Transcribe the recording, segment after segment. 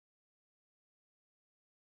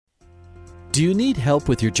Do you need help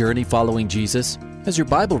with your journey following Jesus? Has your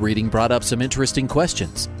Bible reading brought up some interesting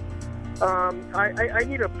questions? I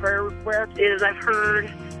need a prayer request. Is I've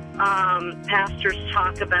heard pastors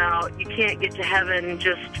talk about you can't get to heaven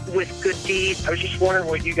just with good deeds. I was just wondering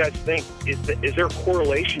what you guys think. Is there a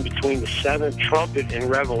correlation between the seventh trumpet in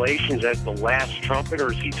Revelations as the last trumpet,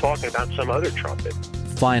 or is he talking about some other trumpet?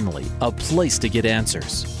 Finally, a place to get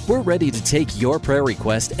answers. We're ready to take your prayer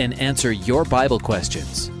request and answer your Bible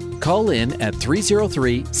questions. Call in at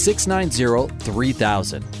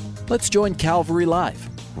 303-690-3000. Let's join Calvary Live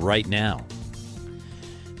right now.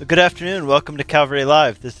 Good afternoon. Welcome to Calvary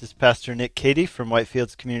Live. This is Pastor Nick Cady from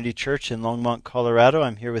Whitefields Community Church in Longmont, Colorado.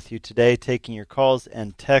 I'm here with you today taking your calls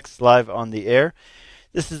and texts live on the air.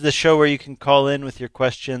 This is the show where you can call in with your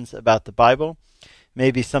questions about the Bible.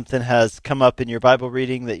 Maybe something has come up in your Bible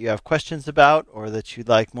reading that you have questions about or that you'd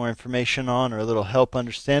like more information on or a little help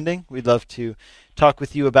understanding. We'd love to talk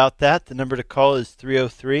with you about that. The number to call is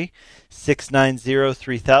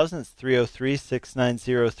 303-690-3000. It's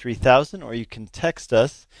 303-690-3000, or you can text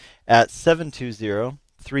us at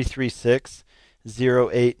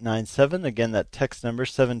 720-336-0897. Again, that text number,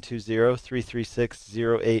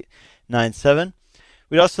 720-336-0897.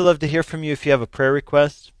 We'd also love to hear from you if you have a prayer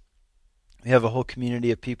request. We have a whole community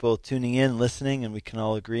of people tuning in, listening, and we can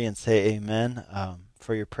all agree and say amen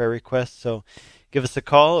for your prayer requests. So give us a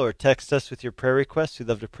call or text us with your prayer requests. We'd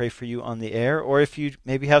love to pray for you on the air. Or if you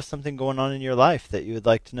maybe have something going on in your life that you would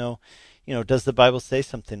like to know, does the Bible say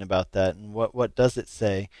something about that? And what does it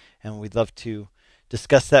say? And we'd love to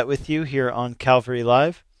discuss that with you here on Calvary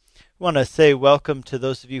Live. We want to say welcome to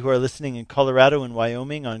those of you who are listening in Colorado and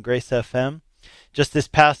Wyoming on Grace FM. Just this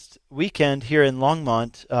past weekend here in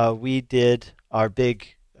Longmont, we did our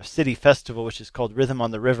big city festival, which is called Rhythm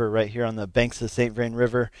on the River, right here on the banks of St. Vrain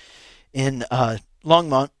River in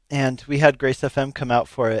Longmont. And we had Grace FM come out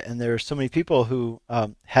for it. And there were so many people who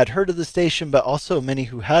had heard of the station, but also many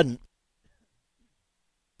who hadn't.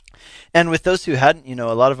 And with those who hadn't,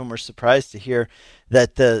 a lot of them were surprised to hear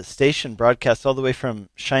that the station broadcasts all the way from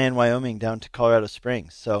Cheyenne, Wyoming down to Colorado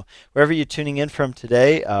Springs. So wherever you're tuning in from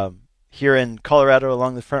today, here in Colorado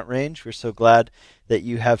along the Front Range, we're so glad that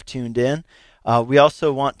you have tuned in. We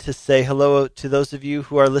also want to say hello to those of you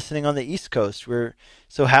who are listening on the East Coast. We're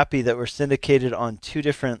so happy that we're syndicated on two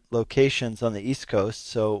different locations on the East Coast.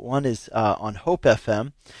 So one is on Hope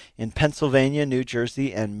FM in Pennsylvania, New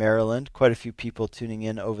Jersey, and Maryland. Quite a few people tuning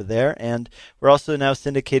in over there. And we're also now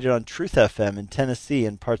syndicated on Truth FM in Tennessee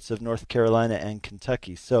and parts of North Carolina and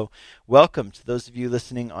Kentucky. So welcome to those of you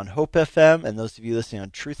listening on Hope FM and those of you listening on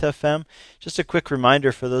Truth FM. Just a quick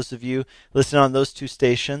reminder for those of you listening on those two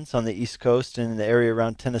stations on the East Coast and in the area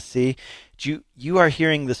around Tennessee, you are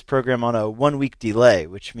hearing this program on a 1 week delay,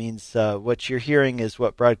 which means what you're hearing is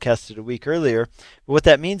what broadcasted a week earlier. But what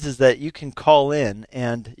that means is that you can call in,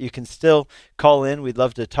 and you can still call in. We'd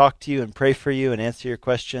love to talk to you and pray for you and answer your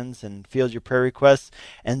questions and field your prayer requests.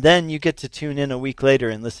 And then you get to tune in a week later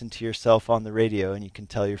and listen to yourself on the radio, and you can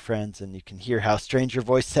tell your friends, and you can hear how strange your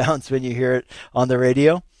voice sounds when you hear it on the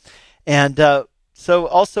radio. And so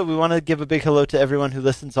also we want to give a big hello to everyone who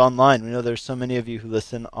listens online. We know there's so many of you who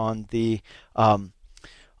listen on the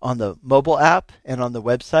mobile app and on the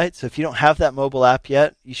website. So if you don't have that mobile app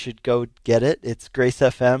yet, you should go get it. It's Grace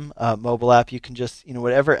FM mobile app. You can just,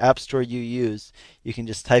 whatever app store you use, you can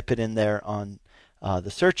just type it in there on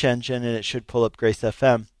the search engine, and it should pull up Grace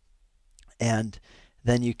FM. And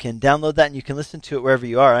then you can download that and you can listen to it wherever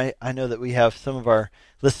you are. I know that we have some of our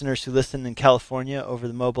listeners who listen in California over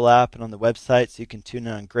the mobile app and on the website, so you can tune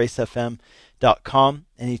in on gracefm.com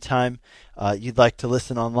anytime you'd like to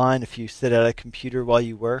listen online if you sit at a computer while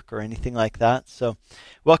you work or anything like that. So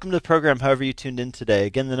welcome to the program however you tuned in today.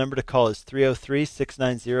 Again, the number to call is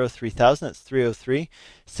 303-690-3000. That's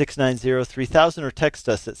 303-690-3000, or text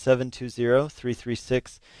us at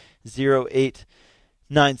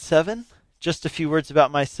 720-336-0897. Just a few words about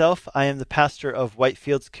myself. I am the pastor of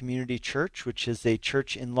Whitefields Community Church, which is a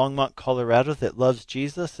church in Longmont, Colorado that loves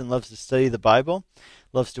Jesus and loves to study the Bible,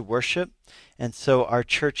 loves to worship. And so our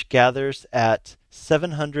church gathers at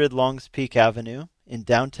 700 Longs Peak Avenue in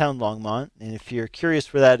downtown Longmont. And if you're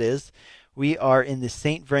curious where that is, we are in the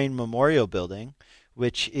St. Vrain Memorial Building,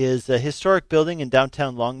 which is a historic building in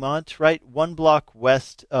downtown Longmont, right 1 block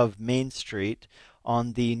west of Main Street,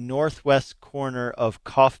 on the northwest corner of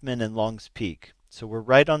Kaufman and Longs Peak. So we're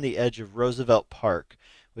right on the edge of Roosevelt Park,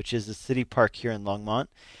 which is a city park here in Longmont.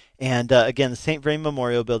 And again, the St. Vrain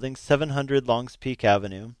Memorial Building, 700 Longs Peak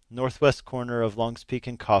Avenue, northwest corner of Longs Peak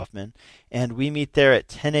and Kaufman. And we meet there at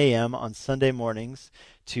 10 a.m. on Sunday mornings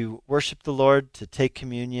to worship the Lord, to take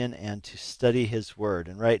communion, and to study His Word.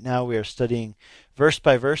 And right now we are studying verse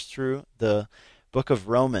by verse through the book of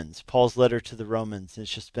Romans, Paul's letter to the Romans.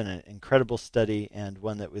 It's just been an incredible study and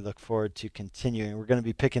one that we look forward to continuing. We're going to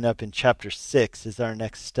be picking up in chapter 6 is our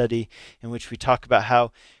next study, in which we talk about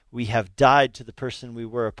how we have died to the person we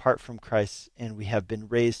were apart from Christ, and we have been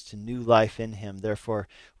raised to new life in Him. Therefore,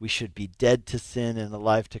 we should be dead to sin and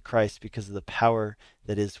alive to Christ because of the power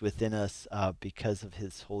that is within us because of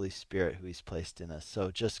His Holy Spirit who He's placed in us.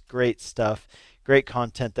 So just great stuff, great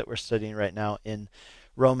content that we're studying right now in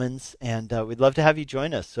Romans, and we'd love to have you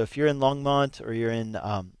join us. So if you're in Longmont or you're in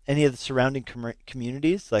any of the surrounding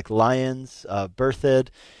communities like Lyons, Berthoud,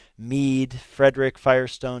 Meade, Frederick,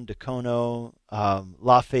 Firestone, Dacono,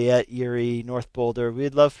 Lafayette, Erie, North Boulder,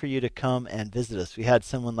 we'd love for you to come and visit us. We had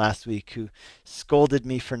someone last week who scolded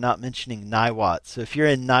me for not mentioning Niwot. So if you're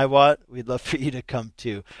in Niwot, we'd love for you to come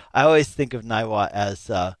too. I always think of Niwot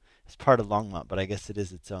as part of Longmont, but I guess it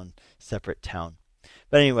is its own separate town.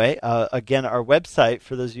 But anyway, again, our website,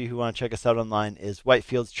 for those of you who want to check us out online, is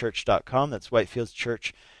whitefieldschurch.com. That's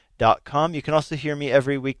whitefieldschurch.com. You can also hear me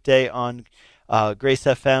every weekday on Grace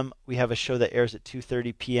FM. We have a show that airs at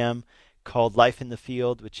 2:30 p.m. called Life in the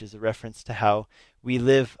Field, which is a reference to how we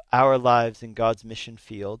live our lives in God's mission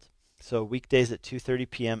field. So weekdays at 2:30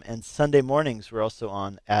 p.m. and Sunday mornings we're also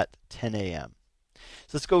on at 10 a.m.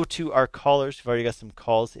 So let's go to our callers. We've already got some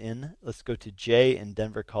calls in. Let's go to Jay in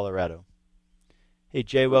Denver, Colorado. Hey,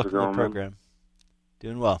 Jay, welcome to the program. Man?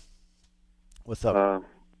 Doing well. What's up?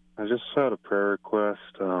 I just had a prayer request.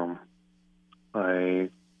 I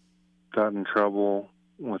got in trouble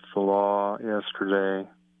with the law yesterday,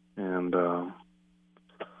 and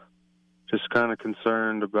just kind of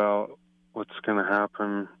concerned about what's going to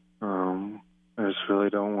happen. I just really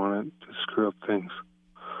don't want it to screw up things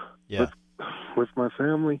with my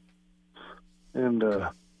family, and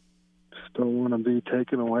just don't want to be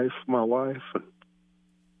taken away from my wife.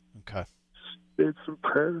 Okay. Need some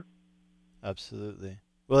prayer. Absolutely.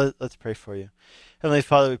 Well, let's pray for you. Heavenly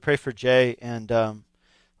Father, we pray for Jay, and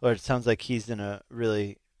Lord, it sounds like he's in a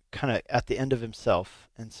really kind of at the end of himself.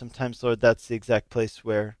 And sometimes, Lord, that's the exact place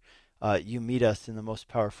where you meet us in the most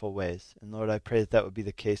powerful ways. And Lord, I pray that would be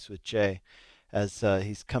the case with Jay as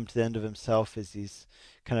he's come to the end of himself, as he's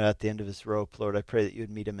kind of at the end of his rope. Lord, I pray that you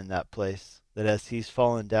would meet him in that place, that as he's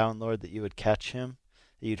fallen down, Lord, that you would catch him,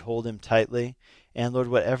 that you'd hold him tightly. And Lord,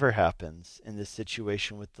 whatever happens in this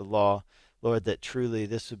situation with the law, Lord, that truly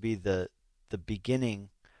this would be the beginning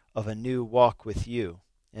of a new walk with you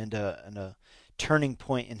and a turning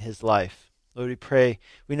point in his life. Lord, we pray,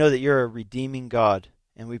 we know that you're a redeeming God,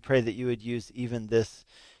 and we pray that you would use even this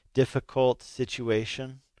difficult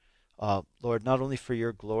situation, Lord, not only for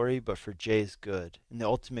your glory, but for Jay's good and the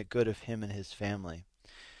ultimate good of him and his family.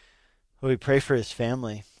 Lord, we pray for his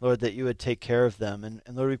family, Lord, that you would take care of them. And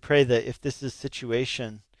Lord, we pray that if this is a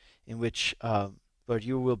situation in which, Lord,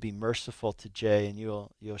 you will be merciful to Jay and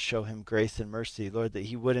you'll show him grace and mercy, Lord, that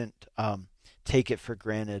he wouldn't take it for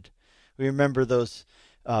granted. We remember those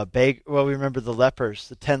we remember the lepers,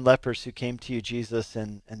 the 10 lepers who came to you, Jesus,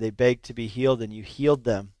 and they begged to be healed, and you healed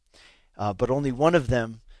them. But only one of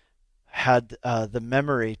them had the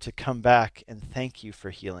memory to come back and thank you for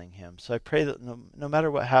healing him. So I pray that no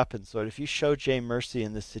matter what happens, Lord, if you show Jay mercy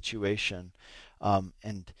in this situation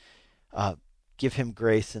and give him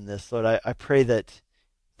grace in this, Lord, I pray that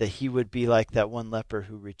he would be like that one leper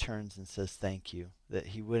who returns and says thank you, that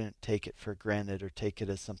he wouldn't take it for granted or take it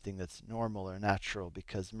as something that's normal or natural,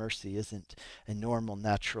 because mercy isn't a normal,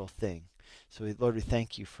 natural thing. So, Lord, we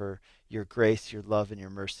thank you for your grace, your love, and your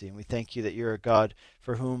mercy. And we thank you that you're a God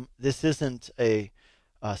for whom this isn't a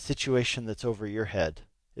situation that's over your head.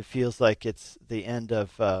 It feels like it's the end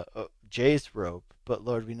of Jay's rope, but,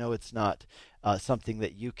 Lord, we know it's not something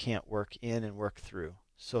that you can't work in and work through.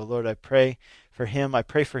 So, Lord, I pray for him. I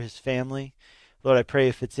pray for his family. Lord, I pray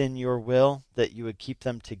if it's in your will that you would keep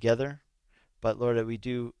them together. But, Lord, that we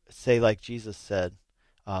do say like Jesus said,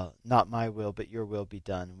 not my will, but your will be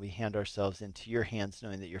done. We hand ourselves into your hands,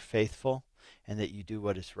 knowing that you're faithful and that you do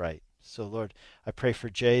what is right. So, Lord, I pray for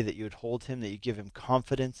Jay that you would hold him, that you give him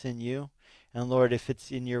confidence in you. And, Lord, if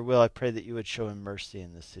it's in your will, I pray that you would show him mercy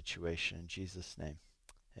in this situation. In Jesus' name,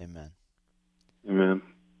 amen. Amen.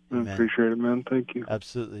 Amen. I appreciate it, man. Thank you.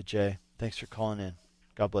 Absolutely, Jay. Thanks for calling in.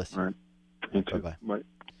 God bless you. All right. You too. Bye-bye. Bye.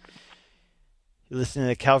 You're listening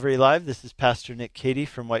to Calvary Live. This is Pastor Nick Cady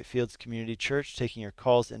from Whitefields Community Church, taking your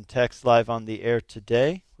calls and texts live on the air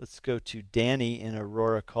today. Let's go to Danny in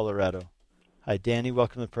Aurora, Colorado. Hi, Danny.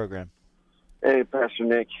 Welcome to the program. Hey, Pastor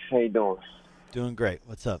Nick. How you doing? Doing great.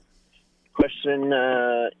 What's up? Question.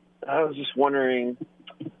 I was just wondering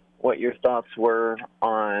what your thoughts were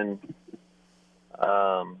on,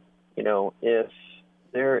 if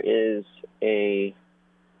there is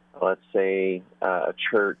let's say, a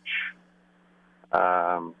church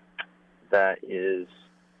that is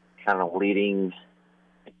kind of leading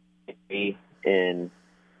in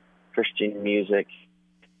Christian music,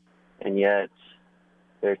 and yet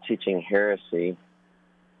they're teaching heresy,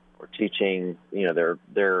 or teaching,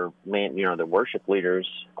 their worship leaders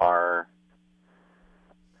are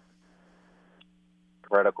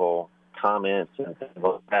heretical comments and things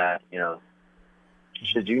like that.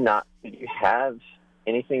 Should you have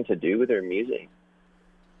anything to do with their music?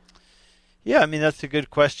 Yeah, I mean, that's a good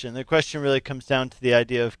question. The question really comes down to the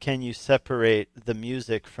idea of, can you separate the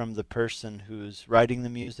music from the person who's writing the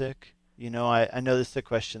music? I know this is a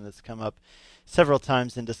question that's come up several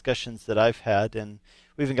times in discussions that I've had, and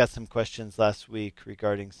we even got some questions last week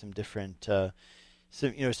regarding some different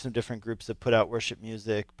different groups that put out worship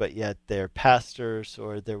music, but yet their pastors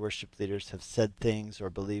or their worship leaders have said things or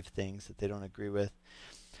believe things that they don't agree with.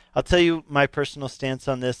 I'll tell you my personal stance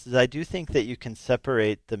on this is I do think that you can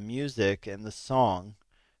separate the music and the song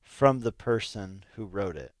from the person who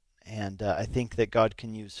wrote it. And I think that God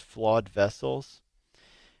can use flawed vessels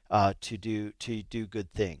to do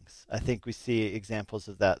good things. I think we see examples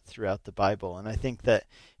of that throughout the Bible. And I think that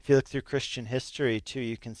if you look through Christian history too,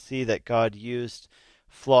 you can see that God used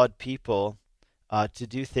flawed people to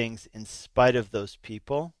do things in spite of those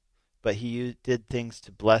people. But he did things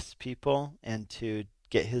to bless people and to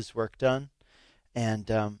get his work done,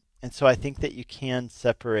 and so I think that you can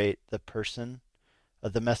separate the person,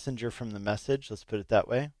 the messenger, from the message. Let's put it that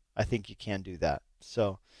way. I think you can do that.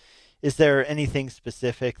 So, is there anything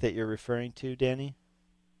specific that you're referring to, Danny?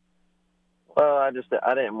 Well, I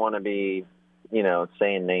didn't want to be,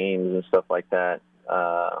 saying names and stuff like that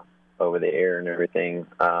over the air and everything.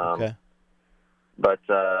 Okay. But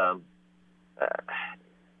I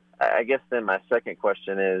guess then my second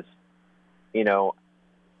question is,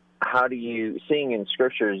 how do you, seeing in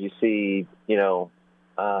scriptures, you see,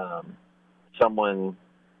 someone,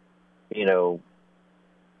 I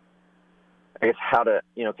guess how to,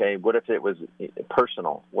 what if it was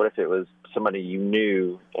personal? What if it was somebody you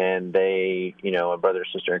knew and they, a brother or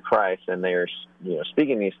sister in Christ, and they're,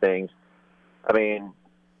 speaking these things? I mean,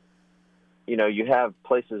 you have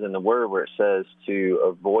places in the Word where it says to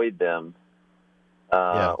avoid them,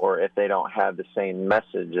 or if they don't have the same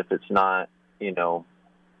message, if it's not,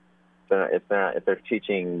 if they're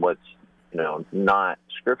teaching what's not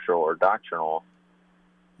scriptural or doctrinal,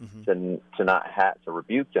 to not have to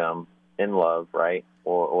rebuke them in love, right,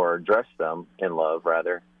 or address them in love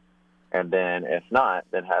rather, and then if not,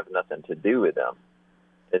 then have nothing to do with them.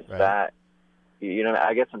 Is that,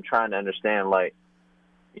 I guess I'm trying to understand, like,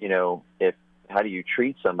 if how do you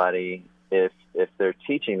treat somebody if they're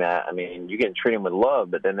teaching that? I mean, you can treat them with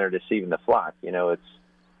love, but then they're deceiving the flock. It's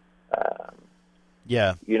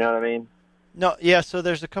yeah. You know what I mean? No, yeah, so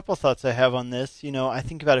there's a couple thoughts I have on this. I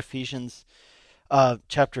think about Ephesians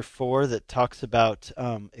chapter 4 that talks about,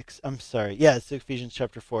 it's Ephesians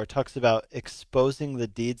chapter 4. It talks about exposing the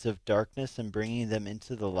deeds of darkness and bringing them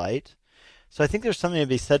into the light. So I think there's something to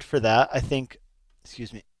be said for that. I think,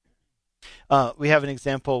 we have an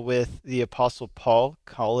example with the Apostle Paul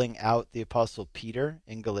calling out the Apostle Peter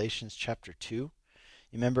in Galatians chapter 2.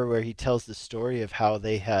 You remember where he tells the story of how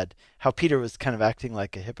Peter was kind of acting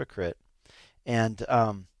like a hypocrite, and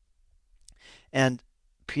Paul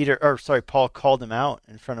called him out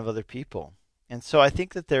in front of other people. And so I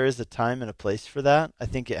think that there is a time and a place for that. I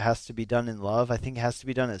think it has to be done in love. I think it has to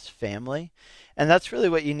be done as family. And that's really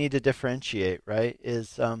what you need to differentiate, right? Is,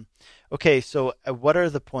 so what are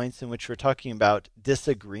the points in which we're talking about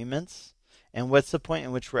disagreements? And what's the point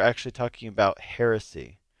in which we're actually talking about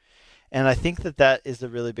heresy? And I think that is a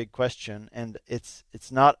really big question, and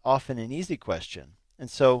it's not often an easy question. And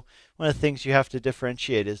so one of the things you have to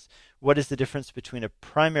differentiate is, what is the difference between a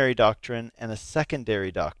primary doctrine and a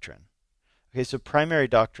secondary doctrine? Okay, so primary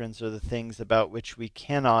doctrines are the things about which we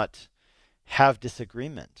cannot have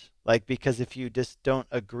disagreement. Because if you just don't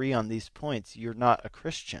agree on these points, you're not a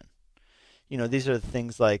Christian. These are the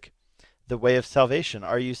things like the way of salvation.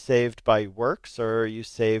 Are you saved by works, or are you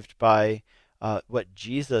saved by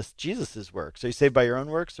Jesus's works? Are you saved by your own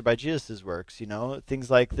works or by Jesus's works?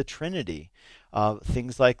 Things like the Trinity,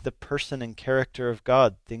 things like the person and character of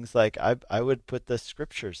God, things like I would put the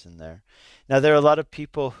scriptures in there. Now, there are a lot of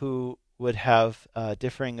people who would have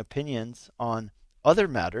differing opinions on other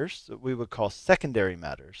matters that we would call secondary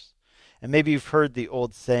matters. And maybe you've heard the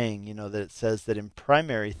old saying, that it says that in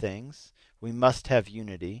primary things, we must have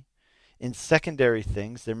unity. In secondary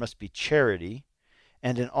things, there must be charity.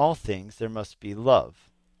 And in all things, there must be love.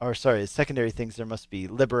 Or, sorry, in secondary things, there must be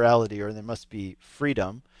liberality, or there must be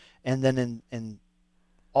freedom. And then in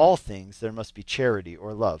all things, there must be charity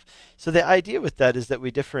or love. So the idea with that is that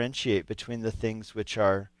we differentiate between the things which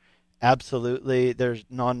are absolutely, they're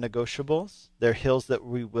non-negotiables. They're hills that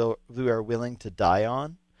we are willing to die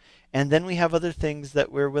on. And then we have other things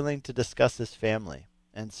that we're willing to discuss as family.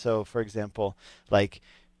 And so, for example, like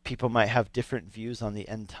people might have different views on the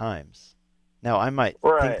end times. Now, I might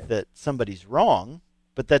think that somebody's wrong,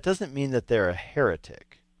 but that doesn't mean that they're a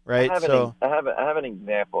heretic, right? I have an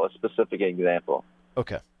example, a specific example.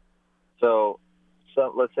 Okay. So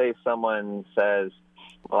let's say someone says,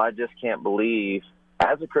 well, I just can't believe,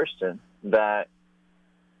 as a Christian, that,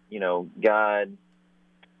 God,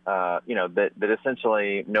 that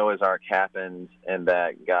essentially Noah's Ark happened and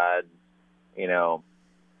that God,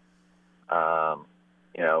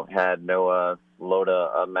 had Noah load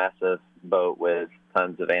a massive boat with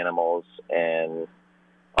tons of animals and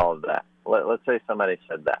all of that. Let's say somebody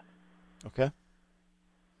said that. Okay.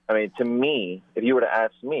 I mean, to me, if you were to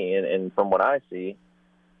ask me, and from what I see,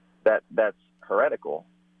 that's heretical,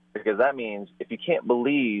 because that means if you can't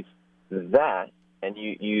believe that, and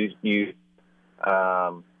you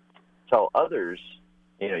tell others,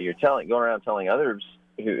 you're going around telling others,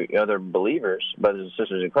 other believers, brothers and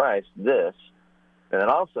sisters in Christ, this, then it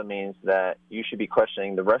also means that you should be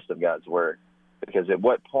questioning the rest of God's word, because at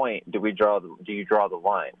what point do you draw the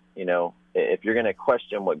line? If you're going to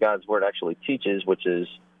question what God's word actually teaches, which is,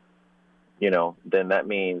 then that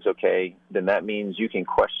means you can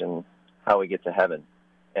question how we get to heaven,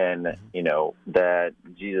 and that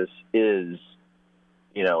Jesus is,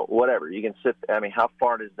 whatever. You can sit. I mean, how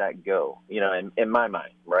far does that go? In my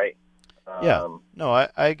mind, right? Yeah. No,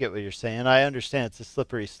 I get what you're saying. I understand it's a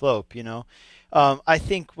slippery slope. I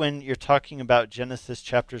think when you're talking about Genesis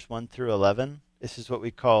chapters 1 through 11, this is what we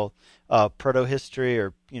call proto-history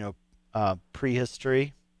or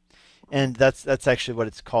prehistory, and that's actually what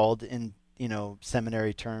it's called in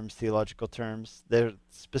seminary terms, theological terms. They're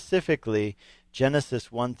specifically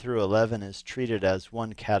Genesis 1 through 11 is treated as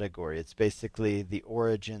one category. It's basically the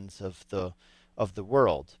origins of the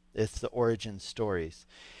world. It's the origin stories.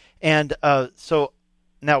 And so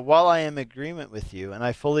now, while I am in agreement with you, and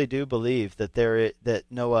I fully do believe that that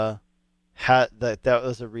Noah had that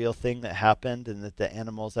was a real thing that happened, and that the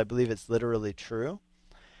animals, I believe it's literally true.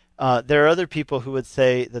 There are other people who would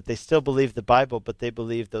say that they still believe the Bible, but they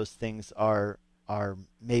believe those things are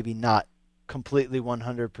maybe not completely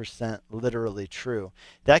 100% literally true.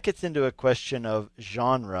 That gets into a question of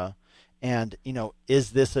genre, and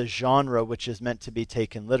is this a genre which is meant to be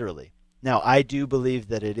taken literally? Now, I do believe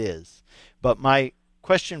that it is, but my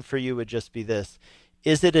question for you would just be this: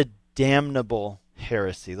 is it a damnable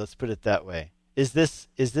heresy? Let's put it that way. Is this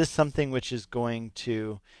something which is going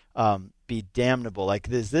to be damnable? Like,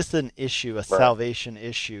 is this an issue, a salvation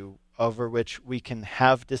issue, over which we can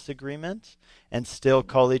have disagreement and still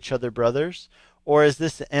call each other brothers? Or is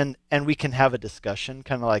this, and we can have a discussion,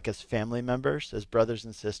 kind of like as family members, as brothers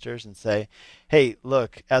and sisters, and say, hey,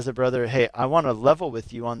 look, as a brother, hey, I want to level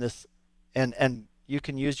with you on this, and you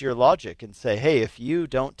can use your logic and say, hey, if you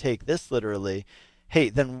don't take this literally, hey,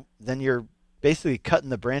 then you're basically cutting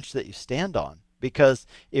the branch that you stand on. Because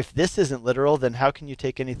if this isn't literal, then how can you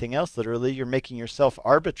take anything else literally? You're making yourself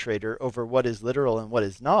arbitrator over what is literal and what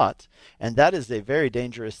is not, and that is a very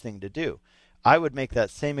dangerous thing to do. I would make that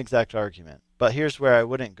same exact argument, but here's where I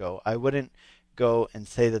wouldn't go. I wouldn't go and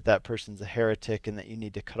say that that person's a heretic and that you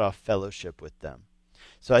need to cut off fellowship with them.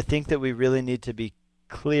 So I think that we really need to be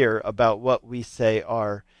clear about what we say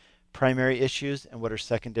are primary issues and what are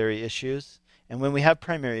secondary issues. And when we have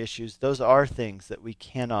primary issues, those are things that we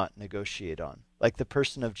cannot negotiate on, like the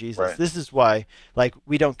person of Jesus. Right. This is why, like,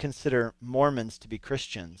 we don't consider Mormons to be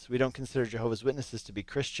Christians. We don't consider Jehovah's Witnesses to be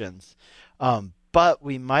Christians. But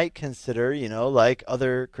we might consider, like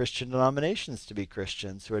other Christian denominations to be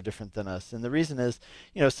Christians who are different than us. And the reason is,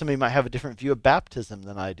 somebody might have a different view of baptism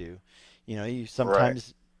than I do. You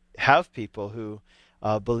sometimes have people who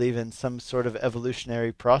believe in some sort of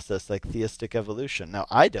evolutionary process, like theistic evolution. Now,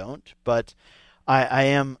 I don't, but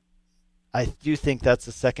I do think that's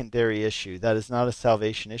a secondary issue. That is not a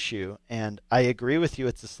salvation issue. And I agree with you,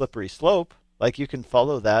 it's a slippery slope. Like, you can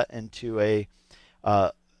follow that into a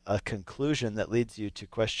conclusion that leads you to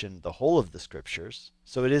question the whole of the scriptures.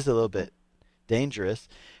 So it is a little bit dangerous.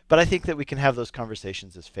 But I think that we can have those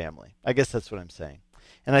conversations as family. I guess that's what I'm saying.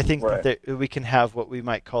 And I think that we can have what we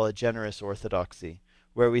might call a generous orthodoxy,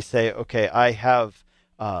 where we say, okay, I have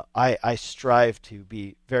I strive to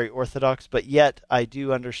be very orthodox, but yet I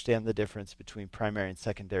do understand the difference between primary and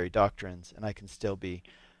secondary doctrines, and I can still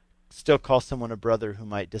call someone a brother who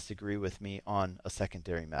might disagree with me on a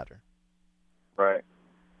secondary matter. Right.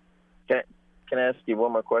 Can I ask you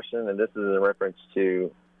one more question? And this is in reference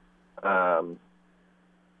to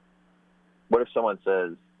what if someone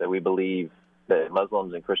says that we believe that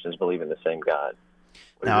Muslims and Christians believe in the same God?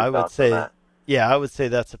 Now, I would say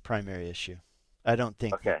that's a primary issue. I don't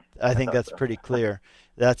think. Okay. I think that's pretty clear.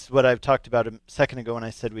 That's what I've talked about a second ago when I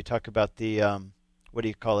said we talk about the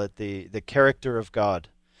the character of God,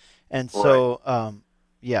 and so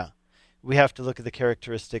we have to look at the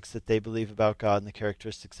characteristics that they believe about God and the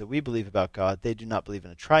characteristics that we believe about God. They do not believe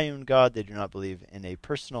in a triune God. They do not believe in a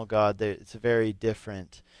personal God. It's a very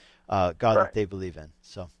different God that they believe in.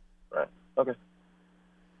 So. Right.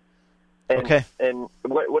 Okay. And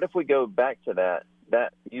what if we go back to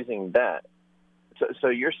that using that? So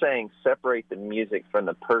you're saying separate the music from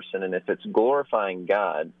the person, and if it's glorifying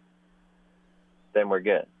God, then we're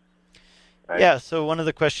good. Right? Yeah. So one of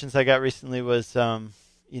the questions I got recently was,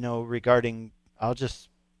 regarding, I'll just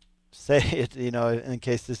say it, in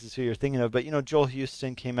case this is who you're thinking of, but Joel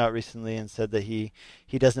Houston came out recently and said that he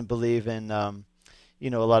doesn't believe in, a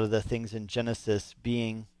lot of the things in Genesis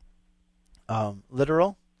being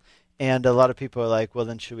literal. And a lot of people are like, well,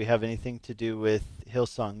 then should we have anything to do with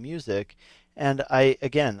Hillsong music? And I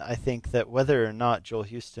think that whether or not Joel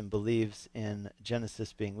Houston believes in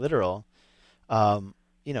Genesis being literal,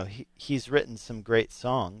 he's written some great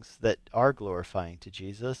songs that are glorifying to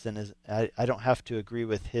Jesus, and I don't have to agree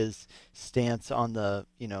with his stance on the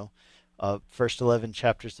first 11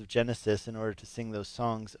 chapters of Genesis in order to sing those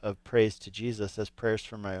songs of praise to Jesus as prayers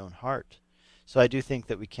from my own heart. So I do think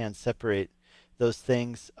that we can separate those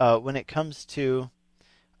things when it comes to.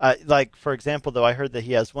 Like, for example, though, I heard that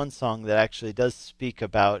he has one song that actually does speak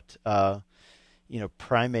about,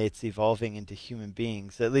 primates evolving into human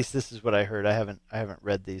beings. At least this is what I heard. I haven't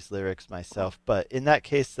read these lyrics myself. But in that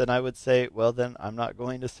case, then I would say, well, then I'm not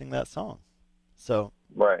going to sing that song. So.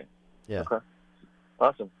 Right. Yeah. Okay.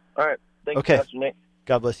 Awesome. All right. Thank you, Pastor Nick.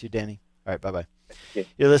 God bless you, Danny. All right. Bye-bye.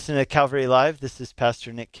 You're listening to Calvary Live. This is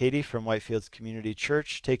Pastor Nick Cady from Whitefields Community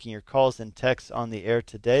Church, taking your calls and texts on the air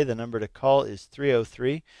today. The number to call is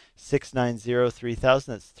 303-690-3000.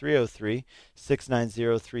 That's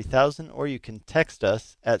 303-690-3000. Or you can text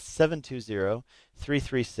us at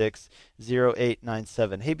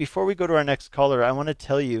 720-336-0897. Hey, before we go to our next caller, I want to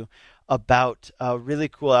tell you about a really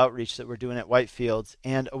cool outreach that we're doing at Whitefields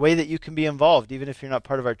and a way that you can be involved even if you're not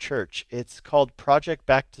part of our church. It's called Project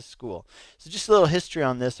Back to School. So just a little history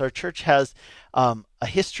on this. Our church has a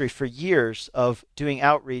history for years of doing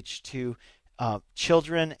outreach to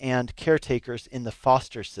children and caretakers in the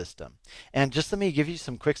foster system. And just let me give you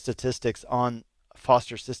some quick statistics on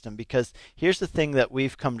foster system, because here's the thing that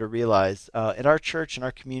we've come to realize in our church, in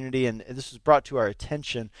our community, and this was brought to our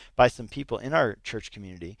attention by some people in our church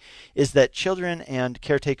community, is that children and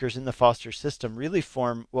caretakers in the foster system really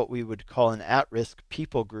form what we would call an at-risk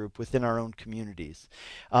people group within our own communities.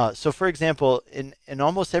 So for example, in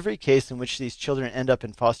almost every case in which these children end up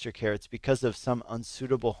in foster care, it's because of some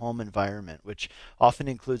unsuitable home environment, which often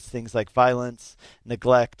includes things like violence,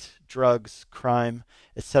 neglect, drugs, crime,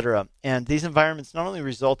 etc. And these environments not only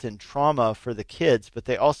result in trauma for the kids, but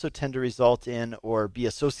they also tend to result in or be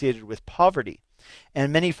associated with poverty.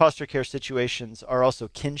 And many foster care situations are also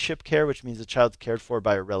kinship care, which means the child's cared for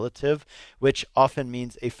by a relative, which often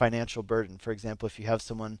means a financial burden. For example, if you have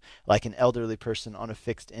someone like an elderly person on a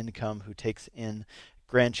fixed income who takes in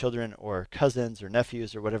grandchildren or cousins or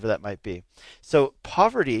nephews or whatever that might be. So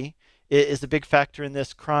poverty is a big factor in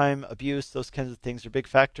this. Crime, abuse, those kinds of things are big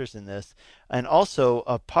factors in this. And also,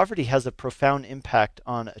 poverty has a profound impact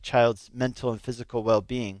on a child's mental and physical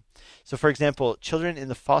well-being. So for example, children in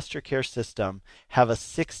the foster care system have a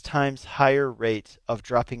 6 times higher rate of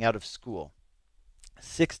dropping out of school.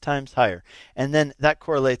 6 times higher. And then that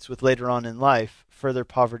correlates with later on in life, further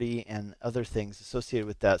poverty and other things associated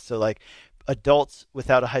with that. So like adults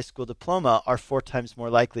without a high school diploma are 4 times more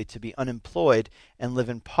likely to be unemployed and live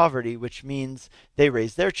in poverty, which means they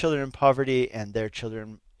raise their children in poverty and their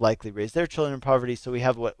children likely raise their children in poverty. So we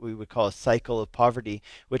have what we would call a cycle of poverty,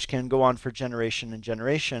 which can go on for generation and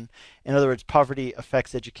generation. In other words, poverty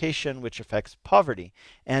affects education, which affects poverty.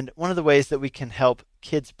 And one of the ways that we can help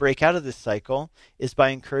kids break out of this cycle is by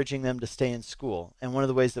encouraging them to stay in school. And one of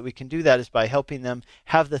the ways that we can do that is by helping them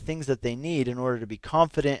have the things that they need in order to be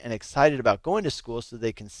confident and excited about going to school so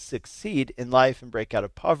they can succeed in life and break out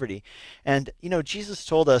of poverty. And, Jesus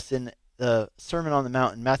told us in the Sermon on the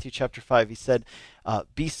Mount in Matthew chapter 5. He said,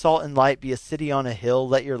 be salt and light, be a city on a hill,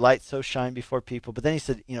 let your light so shine before people. But then he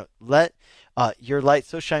said, let your light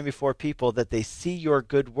so shine before people that they see your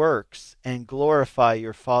good works and glorify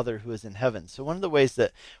your Father who is in heaven. So one of the ways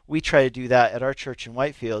that we try to do that at our church in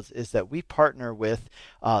Whitefields is that we partner with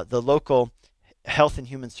the local Health and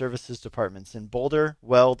Human Services departments in Boulder,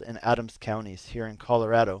 Weld, and Adams counties here in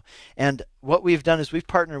Colorado. And what we've done is we've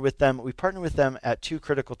partnered with them. We partner with them at two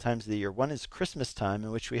critical times of the year. One is Christmas time, in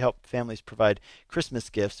which we help families provide Christmas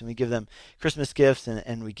gifts, and we give them Christmas gifts,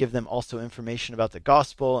 and we give them also information about the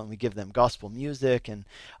gospel, and we give them gospel music, and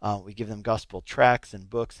we give them gospel tracts and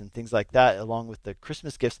books and things like that along with the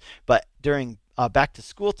Christmas gifts. But during back to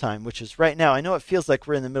school time, which is right now, I know it feels like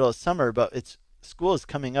we're in the middle of summer, but school is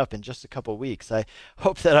coming up in just a couple weeks. I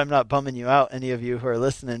hope that I'm not bumming you out, any of you who are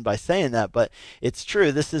listening, by saying that, but it's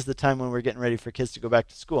true. This is the time when we're getting ready for kids to go back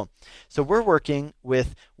to school. So we're working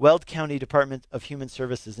with Weld County Department of Human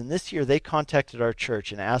Services, and this year they contacted our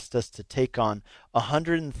church and asked us to take on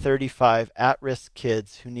 135 at-risk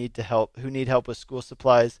kids who need help with school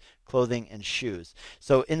supplies, clothing, and shoes.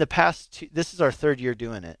 So in the past, this is our third year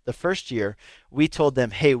doing it. The first year, we told them,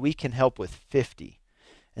 hey, we can help with 50.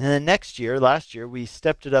 And then last year, we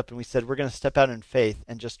stepped it up and we said, we're going to step out in faith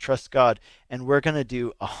and just trust God, and we're going to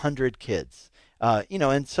do 100 kids.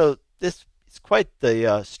 And so this is quite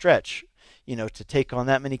the stretch, to take on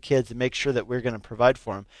that many kids and make sure that we're going to provide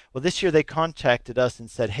for them. Well, this year they contacted us and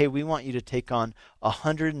said, hey, we want you to take on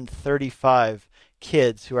 135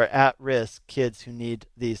 kids who are at risk, kids who need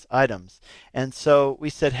these items. And so we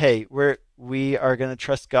said, hey, we are going to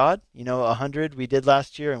trust God. 100 we did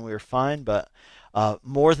last year and we were fine, but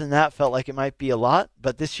more than that felt like it might be a lot.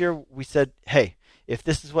 But this year we said, hey, if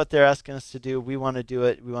this is what they're asking us to do, we want to do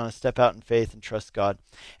it. We want to step out in faith and trust God.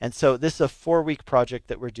 And so this is a 4-week project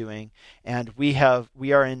that we're doing, and we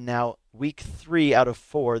are in now week 3 out of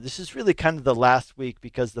 4. This is really kind of the last week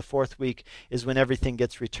because the 4th week is when everything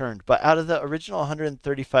gets returned. But out of the original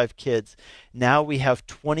 135 kids, now we have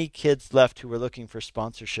 20 kids left who we're looking for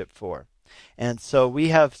sponsorship for. And so we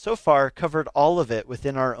have so far covered all of it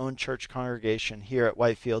within our own church congregation here at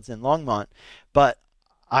Whitefields in Longmont. But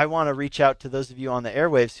I want to reach out to those of you on the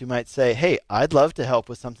airwaves who might say, hey, I'd love to help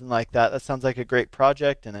with something like that. That sounds like a great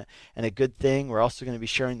project and a good thing. We're also going to be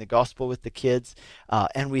sharing the gospel with the kids.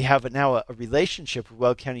 And we have now a relationship with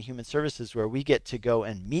Weld County Human Services where we get to go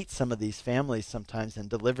and meet some of these families sometimes and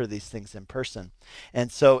deliver these things in person. And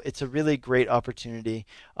so it's a really great opportunity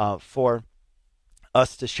for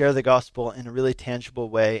us to share the gospel in a really tangible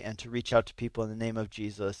way and to reach out to people in the name of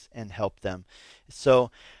Jesus and help them.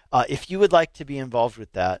 So if you would like to be involved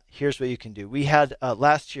with that, here's what you can do. We had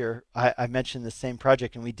last year, I mentioned the same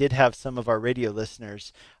project, and we did have some of our radio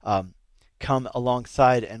listeners come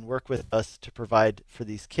alongside and work with us to provide for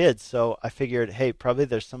these kids. So I figured, hey, probably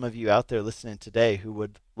there's some of you out there listening today who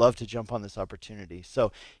would love to jump on this opportunity.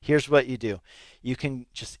 So here's what you do. You can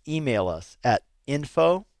just email us at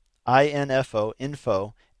info at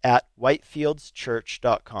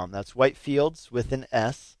whitefieldschurch.com. That's Whitefields with an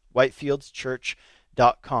S,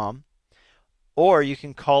 whitefieldschurch.com. Or you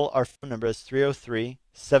can call our phone number is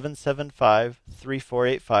 303-775-3485,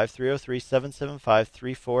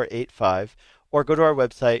 303-775-3485, or go to our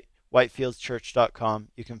website, whitefieldschurch.com.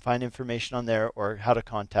 You can find information on there or how to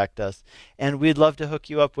contact us. And we'd love to hook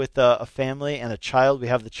you up with a family and a child. We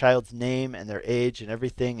have the child's name and their age and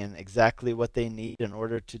everything and exactly what they need in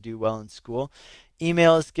order to do well in school.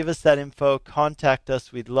 Email us, give us that info, contact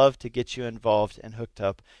us. We'd love to get you involved and hooked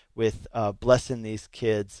up with blessing these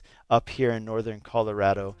kids up here in northern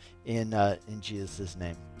Colorado in Jesus'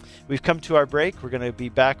 name. We've come to our break. We're going to be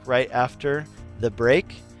back right after the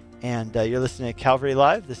break. And you're listening to Calvary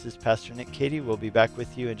Live. This is Pastor Nick Cady. We'll be back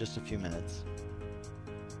with you in just a few minutes.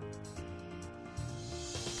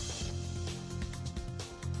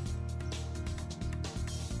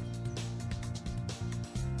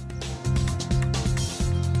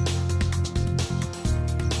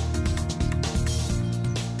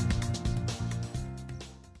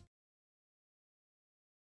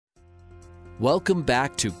 Welcome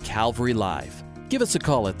back to Calvary Live. Give us a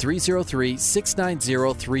call at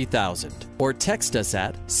 303-690-3000 or text us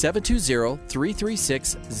at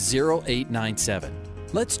 720-336-0897.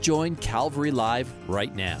 Let's join Calvary Live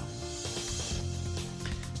right now.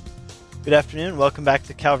 Good afternoon. Welcome back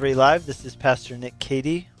to Calvary Live. This is Pastor Nick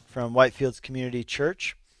Cady from Whitefields Community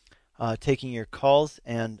Church, taking your calls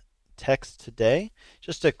and texts today.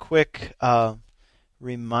 Just a quick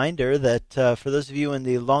reminder that for those of you in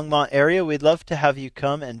the Longmont area, we'd love to have you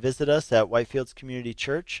come and visit us at Whitefields Community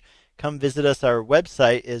Church. come visit us. Our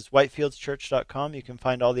website is whitefieldschurch.com. You can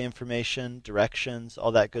find all the information, directions,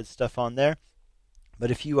 all that good stuff on there. But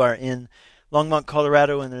if you are in Longmont,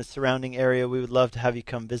 Colorado, and the surrounding area, we would love to have you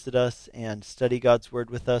come visit us and study God's Word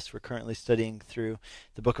with us. We're currently studying through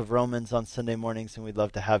the book of Romans on Sunday mornings, and we'd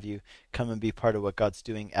love to have you come and be part of what God's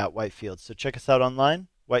doing at Whitefields. So check us out online,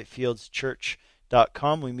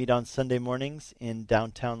 whitefieldschurch.com. We meet on Sunday mornings in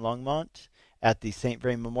downtown Longmont at the St.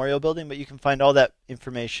 Vrain Memorial Building, but you can find all that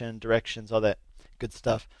information, directions, all that good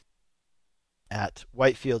stuff at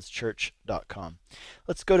whitefieldschurch.com.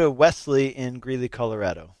 Let's go to Wesley in Greeley,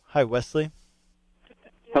 Colorado. Hi, Wesley.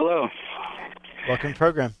 Hello. Welcome to the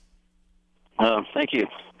program. Thank you.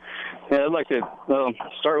 Yeah, I'd like to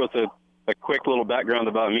start with a quick little background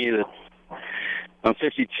about me. That I'm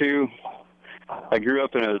 52. I grew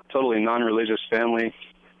up in a totally non-religious family,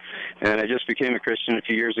 and I just became a Christian a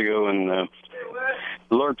few years ago, and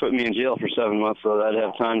the Lord put me in jail for 7 months so that I'd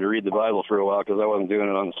have time to read the Bible for a while because I wasn't doing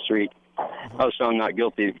it on the street. I was found not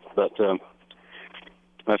guilty, but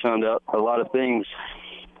I found out a lot of things.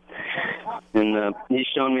 And he's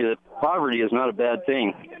shown me that poverty is not a bad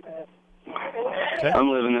thing. Okay. I'm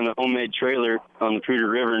living in a homemade trailer on the Poudre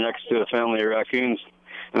River next to a family of raccoons,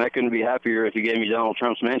 and I couldn't be happier if he gave me Donald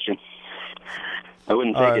Trump's mansion. I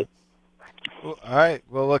wouldn't take it. Well, all right.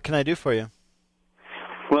 Well, what can I do for you?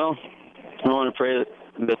 Well, I want to pray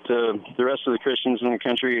that the rest of the Christians in the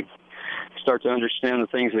country start to understand the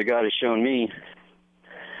things that God has shown me.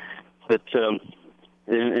 That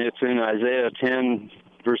it's in Isaiah 10,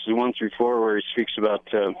 verses 1 through 4, where he speaks about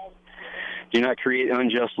do not create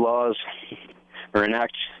unjust laws or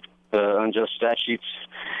enact unjust statutes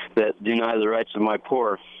that deny the rights of my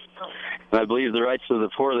poor. And I believe the rights of the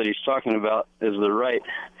poor that he's talking about is the right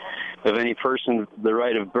of any person, the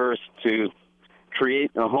right of birth to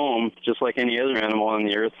create a home just like any other animal on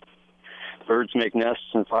the earth. Birds make nests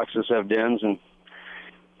and foxes have dens, and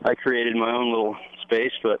I created my own little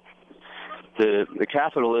space, but the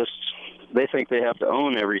capitalists, they think they have to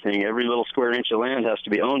own everything. Every little square inch of land has to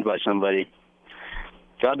be owned by somebody.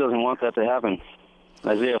 God doesn't want that to happen.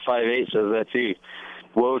 Isaiah 5:8 says that too.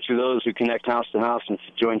 Woe to those who connect house to house and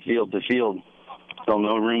join field to field, till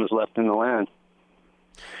no room is left in the land.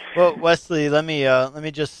 Well, Wesley, let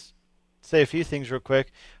me just say a few things real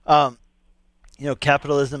quick.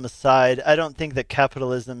 Capitalism aside, I don't think that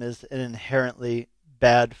capitalism is an inherently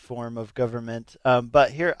bad form of government.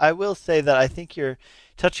 But here, I will say that I think you're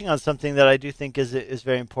touching on something that I do think is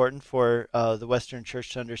very important for the Western Church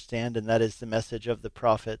to understand, and that is the message of the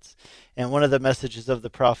prophets. And one of the messages of the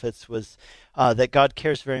prophets was that God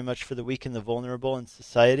cares very much for the weak and the vulnerable in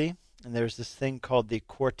society. And there's this thing called the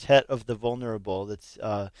Quartet of the Vulnerable. That's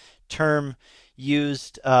a term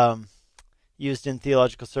used in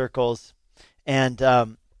theological circles. And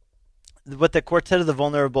what the Quartet of the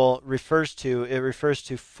Vulnerable refers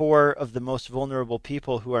to four of the most vulnerable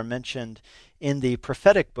people who are mentioned in the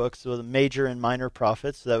prophetic books, so the major and minor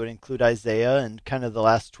prophets. So that would include Isaiah and kind of the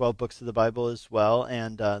last 12 books of the Bible as well,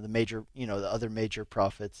 and the major, the other major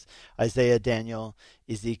prophets, Isaiah, Daniel,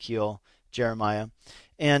 Ezekiel, Jeremiah.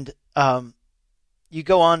 And you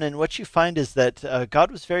go on, and what you find is that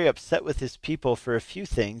God was very upset with his people for a few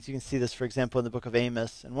things. You can see this, for example, in the book of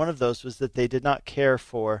Amos, and one of those was that they did not care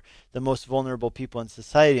for the most vulnerable people in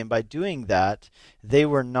society, and by doing that, they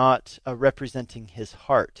were not representing his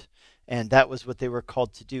heart. And that was what they were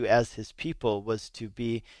called to do as his people, was to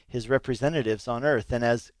be his representatives on earth. And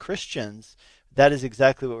as Christians, that is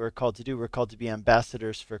exactly what we're called to do. We're called to be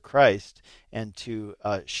ambassadors for Christ and to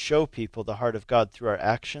show people the heart of God through our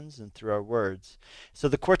actions and through our words. So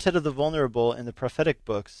the Quartet of the Vulnerable in the prophetic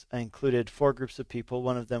books included four groups of people.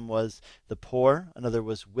 One of them was the poor, another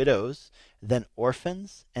was widows, then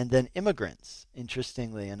orphans, and then immigrants,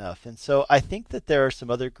 interestingly enough. And so I think that there are some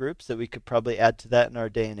other groups that we could probably add to that in our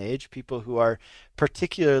day and age, people who are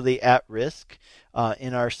particularly at risk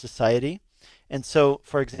in our society. And so,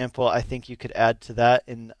 for example, I think you could add to that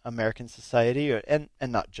in American society, and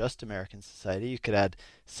not just American society. You could add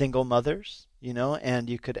single mothers, and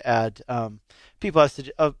you could add other people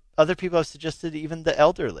have suggested even the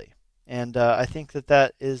elderly. And I think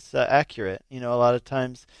that is accurate. A lot of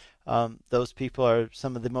times those people are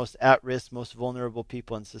some of the most at-risk, most vulnerable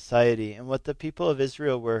people in society. And what the people of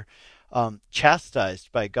Israel were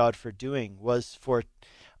chastised by God for doing was for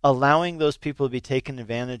allowing those people to be taken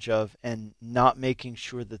advantage of and not making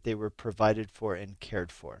sure that they were provided for and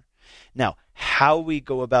cared for. Now, how we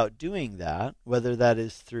go about doing that, whether that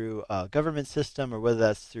is through a government system or whether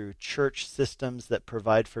that's through church systems that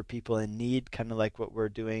provide for people in need, kind of like what we're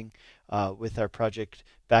doing with our project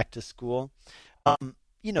Back to School,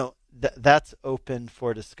 that's open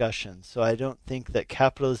for discussion. So I don't think that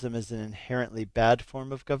capitalism is an inherently bad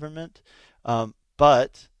form of government,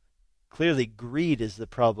 but clearly greed is the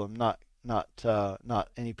problem, not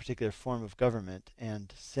any particular form of government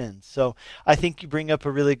and sin. So I think you bring up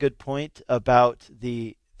a really good point about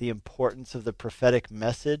the importance of the prophetic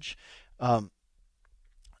message.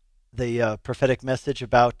 The prophetic message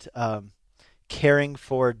about caring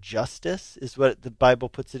for justice is what the Bible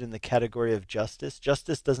puts it in the category of justice.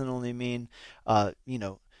 Justice doesn't only mean,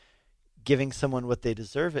 giving someone what they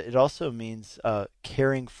deserve. It also means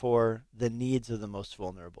caring for the needs of the most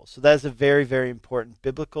vulnerable. So that is a very, very important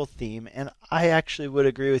biblical theme. And I actually would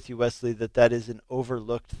agree with you, Wesley, that that is an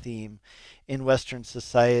overlooked theme in Western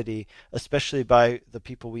society, especially by the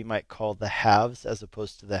people we might call the haves as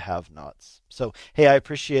opposed to the have-nots. So, hey, I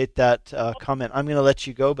appreciate that comment. I'm going to let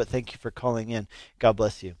you go, but thank you for calling in. God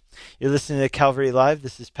bless you. You're listening to Calvary Live.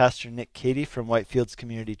 This is Pastor Nick Cady from Whitefields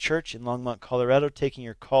Community Church in Longmont, Colorado, taking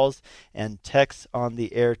your calls and texts on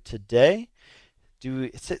the air today.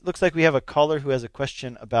 It looks like we have a caller who has a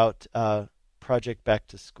question about Project Back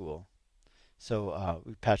to School. So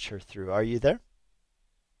we patch her through. Are you there?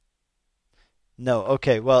 No.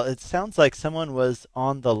 Okay. Well, it sounds like someone was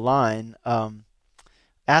on the line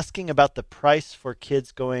asking about the price for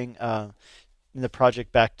kids going in the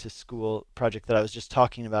Project Back to School project that I was just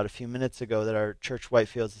talking about a few minutes ago, that our church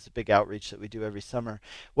Whitefields is a big outreach that we do every summer.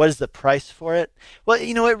 What is the price for it? Well,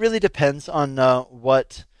 it really depends on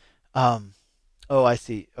what... Oh, I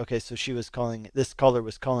see. Okay, so this caller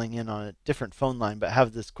was calling in on a different phone line, but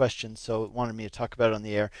have this question, so it wanted me to talk about it on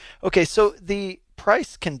the air. Okay, so the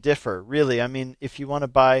price can differ, really. I mean, if you want to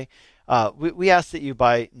buy... we ask that you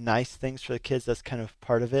buy nice things for the kids. That's kind of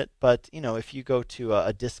part of it. But if you go to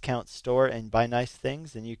a discount store and buy nice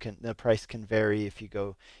things, then the price can vary. If you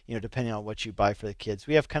go, depending on what you buy for the kids,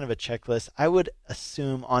 we have kind of a checklist. I would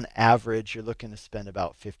assume on average you're looking to spend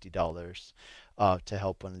about $50 to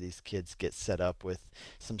help one of these kids get set up with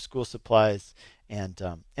some school supplies. And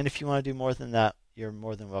if you want to do more than that, you're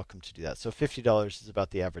more than welcome to do that. So $50 is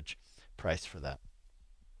about the average price for that.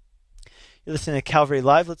 You're listening to Calvary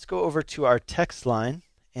Live. Let's go over to our text line,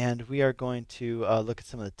 and we are going to look at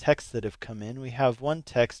some of the texts that have come in. We have one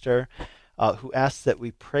texter who asks that we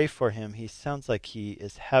pray for him. He sounds like he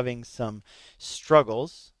is having some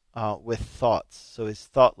struggles with thoughts, so his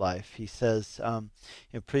thought life. He says,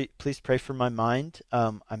 please pray for my mind.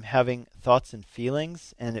 I'm having thoughts and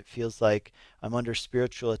feelings, and it feels like I'm under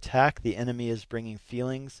spiritual attack. The enemy is bringing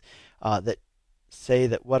feelings that say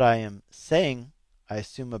that what I am saying, I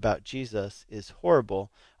assume, about Jesus is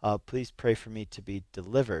horrible. Please pray for me to be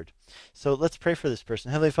delivered. So let's pray for this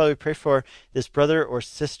person. Heavenly Father, we pray for this brother or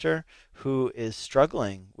sister who is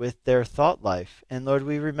struggling with their thought life. And Lord,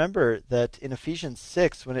 we remember that in Ephesians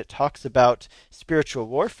 6, when it talks about spiritual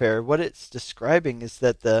warfare, what it's describing is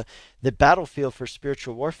that the battlefield for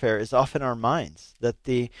spiritual warfare is often our minds. That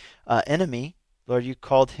the enemy, Lord, you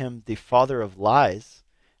called him the father of lies,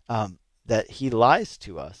 that he lies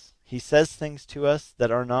to us. He says things to us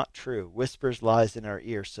that are not true, whispers lies in our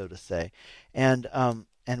ear, so to say. And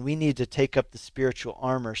we need to take up the spiritual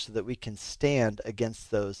armor so that we can stand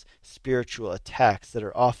against those spiritual attacks that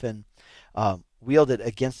are often wielded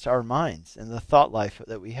against our minds and the thought life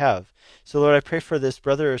that we have. So Lord, I pray for this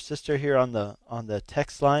brother or sister here on the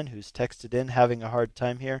text line who's texted in having a hard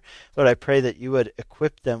time here. Lord, I pray that you would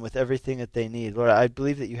equip them with everything that they need. Lord, I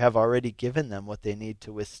believe that you have already given them what they need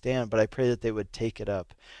to withstand, but I pray that they would take it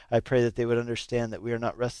up. I pray that they would understand that we are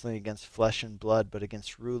not wrestling against flesh and blood, but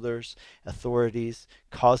against rulers, authorities,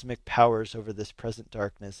 cosmic powers over this present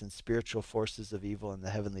darkness, and spiritual forces of evil in the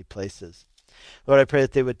heavenly places. Lord, I pray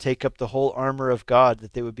that they would take up the whole armor of God,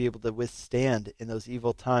 that they would be able to withstand in those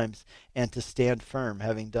evil times and to stand firm,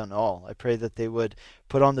 having done all. I pray that they would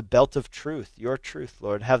put on the belt of truth, your truth,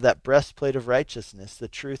 Lord, have that breastplate of righteousness, the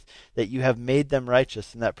truth that you have made them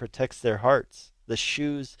righteous and that protects their hearts, the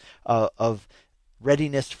shoes of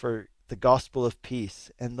readiness for the gospel of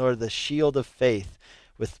peace, and Lord, the shield of faith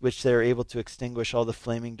with which they are able to extinguish all the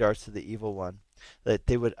flaming darts of the evil one.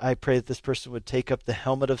 I pray that this person would take up the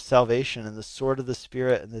helmet of salvation and the sword of the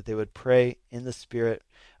Spirit, and that they would pray in the Spirit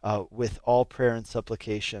with all prayer and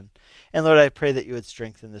supplication. And Lord, I pray that you would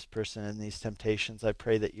strengthen this person in these temptations. I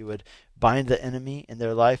pray that you would bind the enemy in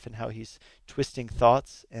their life and how he's twisting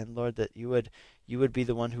thoughts, and Lord, that you would be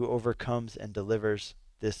the one who overcomes and delivers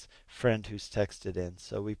this friend who's texted in.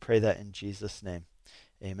 So we pray that in Jesus' name.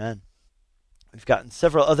 Amen. We've gotten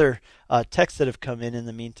several other texts that have come in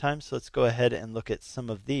the meantime, so let's go ahead and look at some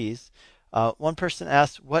of these. One person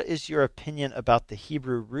asked, what is your opinion about the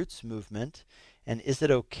Hebrew roots movement, and is it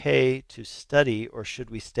okay to study, or should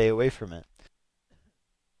we stay away from it?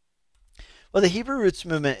 Well, the Hebrew roots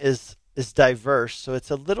movement is diverse, so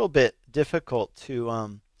it's a little bit difficult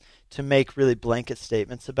to make really blanket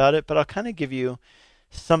statements about it. But I'll kind of give you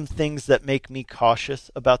some things that make me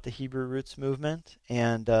cautious about the Hebrew roots movement,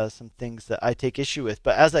 and some things that I take issue with.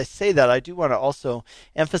 But as I say that, I do want to also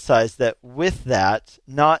emphasize that with that,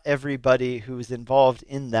 not everybody who is involved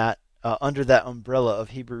in that, under that umbrella of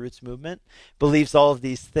Hebrew roots movement, believes all of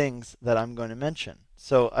these things that I'm going to mention.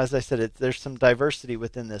 So as I said, there's some diversity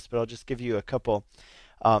within this, but I'll just give you a couple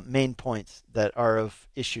main points that are of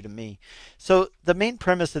issue to me. So the main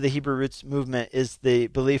premise of the Hebrew roots movement is the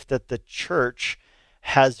belief that the church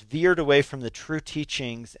has veered away from the true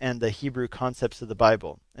teachings and the Hebrew concepts of the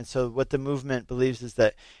Bible. And so what the movement believes is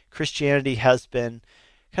that Christianity has been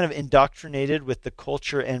kind of indoctrinated with the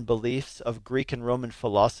culture and beliefs of Greek and Roman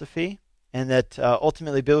philosophy, and that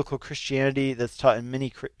ultimately biblical Christianity that's taught in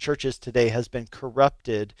many churches today has been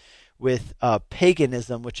corrupted with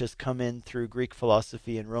paganism, which has come in through Greek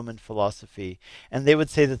philosophy and Roman philosophy. And they would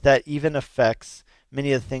say that that even affects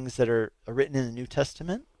many of the things that are written in the New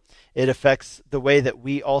Testament. It affects the way that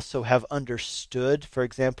we also have understood, for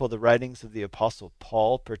example, the writings of the Apostle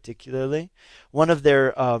Paul particularly. One of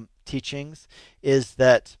their teachings is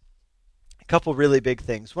that a couple really big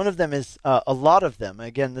things. One of them is a lot of them,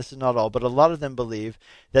 again, this is not all, but a lot of them believe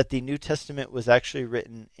that the New Testament was actually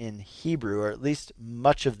written in Hebrew, or at least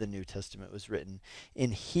much of the New Testament was written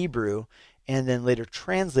in Hebrew and then later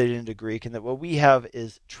translated into Greek, and that what we have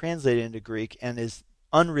is translated into Greek and is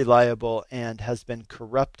unreliable and has been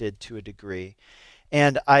corrupted to a degree.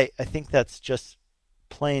 And I think that's just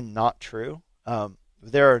plain not true.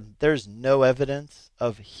 There's no evidence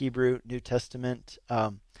of Hebrew New Testament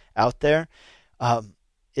out there.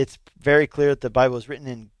 It's very clear that the Bible is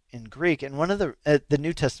written in Greek, and one of the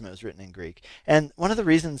New Testament was written in Greek. And one of the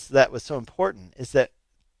reasons that was so important is that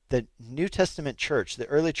the New Testament church, the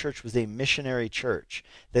early church, was a missionary church.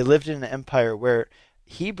 They lived in an empire where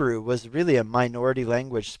Hebrew was really a minority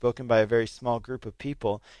language spoken by a very small group of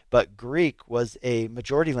people, but Greek was a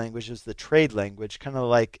majority language. It was the trade language, kind of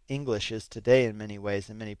like English is today in many ways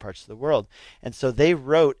in many parts of the world. And so they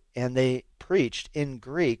wrote and they preached in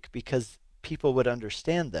Greek because people would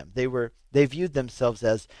understand them. They viewed themselves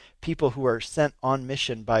as people who are sent on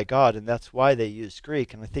mission by God, and that's why they used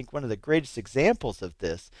Greek. And I think one of the greatest examples of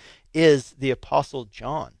this is the Apostle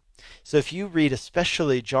John. So if you read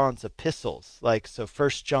especially John's epistles, like 1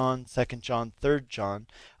 John, 2 John, 3 John,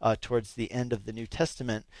 towards the end of the New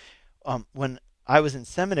Testament, when I was in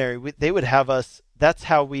seminary, they would have us, that's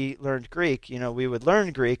how we learned Greek. We would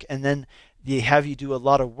learn Greek, and then they have you do a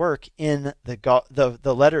lot of work in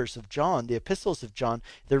the letters of John, the epistles of John.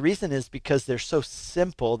 The reason is because they're so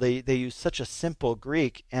simple. They use such a simple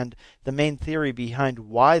Greek, and the main theory behind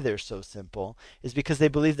why they're so simple is because they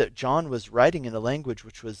believe that John was writing in a language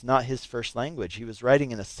which was not his first language. He was writing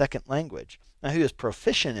in a second language. Now, he was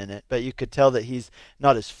proficient in it, but you could tell that he's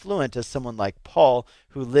not as fluent as someone like Paul,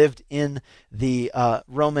 who lived in the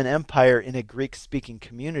Roman Empire in a Greek-speaking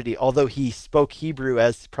community. Although he spoke Hebrew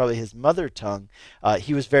as probably his mother tongue,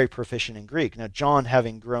 he was very proficient in Greek. Now, John,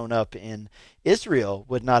 having grown up in Israel,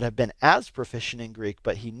 would not have been as proficient in Greek,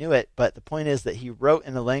 but he knew it. But the point is that he wrote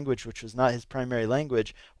in a language which was not his primary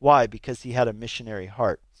language. Why? Because he had a missionary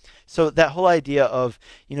heart. So that whole idea of,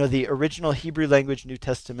 the original Hebrew language New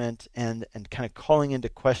Testament and kind of calling into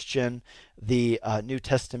question the New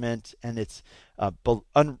Testament and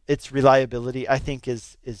its reliability, I think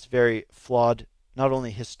is very flawed, not only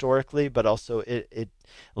historically, but also it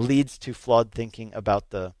leads to flawed thinking about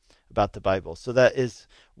the Bible. So that is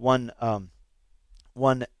one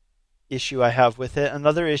issue I have with it.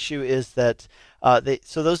 Another issue is that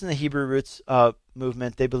those in the Hebrew roots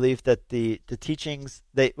movement, they believe that the teachings,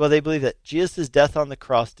 they believe that Jesus' death on the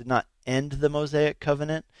cross did not end the Mosaic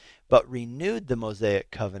covenant, but renewed the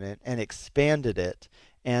Mosaic covenant and expanded it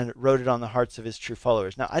and wrote it on the hearts of his true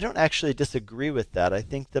followers. Now, I don't actually disagree with that. I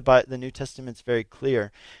think the New Testament's very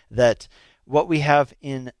clear that what we have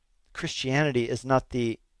in Christianity is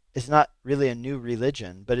not really a new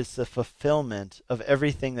religion, but it's the fulfillment of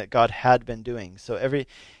everything that God had been doing. So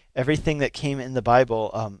everything that came in the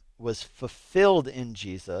Bible was fulfilled in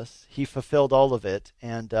Jesus. He fulfilled all of it,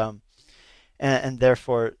 and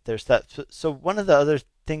therefore there's that. So one of the other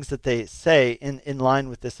things that they say in line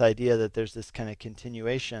with this idea that there's this kind of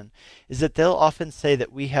continuation is that they'll often say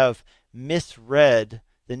that we have misread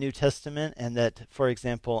the New Testament, and that, for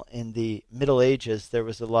example, in the Middle Ages, there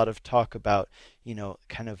was a lot of talk about,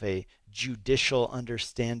 kind of a judicial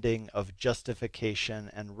understanding of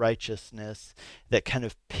justification and righteousness that kind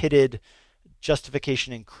of pitted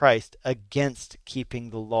justification in Christ against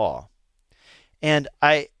keeping the law. And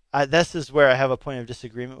I this is where I have a point of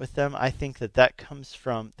disagreement with them. I think that comes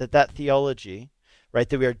from that theology, right,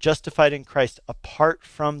 that we are justified in Christ apart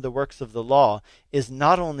from the works of the law, is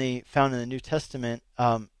not only found in the New Testament,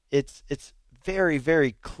 it's very,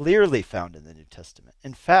 very clearly found in the New Testament.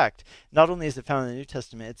 In fact, not only is it found in the New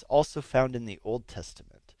Testament, it's also found in the Old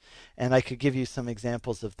Testament. And I could give you some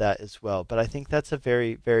examples of that as well. But I think that's a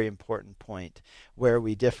very, very important point where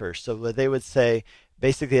we differ. So they would say,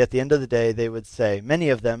 basically at the end of the day, they would say, many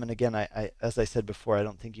of them, and again, I as I said before, I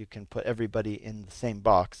don't think you can put everybody in the same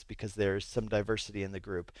box because there's some diversity in the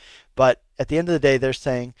group. But at the end of the day, they're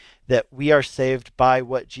saying that we are saved by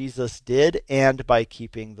what Jesus did and by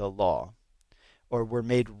keeping the law. Or we're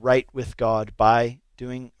made right with God by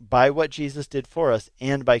what Jesus did for us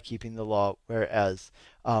and by keeping the law. Whereas,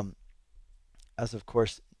 as of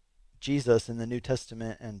course, Jesus in the New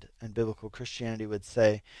Testament and biblical Christianity would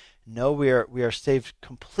say, no, we are saved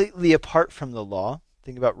completely apart from the law.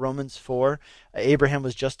 Think about Romans 4. Abraham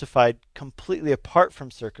was justified completely apart from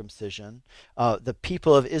circumcision. The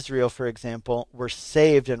people of Israel, for example, were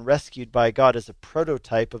saved and rescued by God as a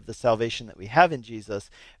prototype of the salvation that we have in Jesus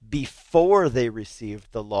before they received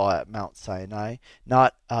the law at Mount Sinai.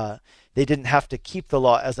 They didn't have to keep the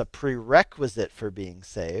law as a prerequisite for being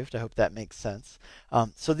saved. I hope that makes sense.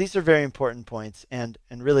 So these are very important points. And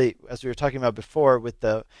really, as we were talking about before with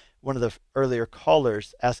one of the earlier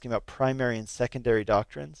callers asking about primary and secondary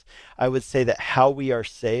doctrines, I would say that how we are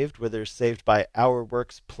saved, whether saved by our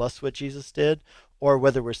works plus what Jesus did, or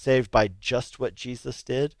whether we're saved by just what Jesus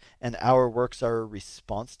did and our works are a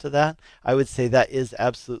response to that, I would say that is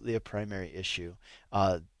absolutely a primary issue.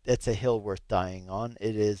 It's a hill worth dying on.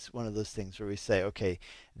 It is one of those things where we say, okay,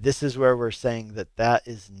 this is where we're saying that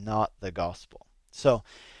is not the gospel. So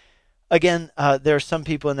again, there are some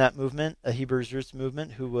people in that movement, a Hebrews Roots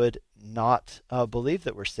movement, who would not believe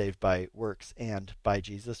that we're saved by works and by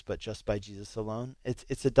Jesus, but just by Jesus alone.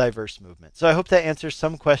 It's a diverse movement. So I hope that answers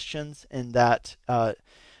some questions in that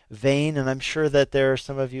vein, and I'm sure that there are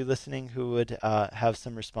some of you listening who would have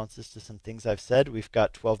some responses to some things I've said. We've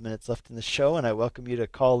got 12 minutes left in the show, and I welcome you to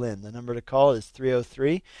call in. The number to call is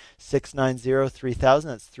 303-690-3000.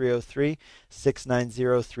 That's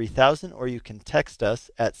 303-690-3000, or you can text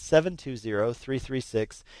us at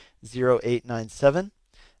 720-336-0897.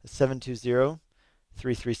 720-336-0897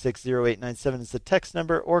 is the text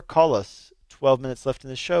number, or call us. 12 minutes left in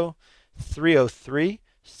the show,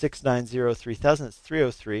 303-690-3000. It's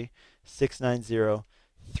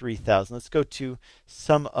 303-690-3000. Let's go to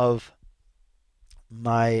some of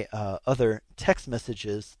my other text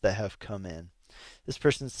messages that have come in. This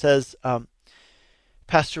person says,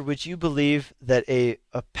 Pastor, would you believe that a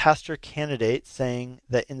pastor candidate saying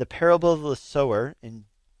that in the parable of the sower in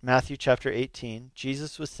Matthew chapter 18,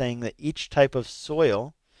 Jesus was saying that each type of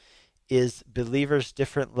soil is believers'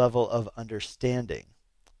 different level of understanding?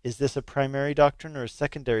 Is this a primary doctrine or a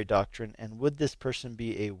secondary doctrine? And would this person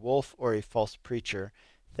be a wolf or a false preacher?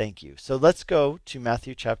 Thank you. So let's go to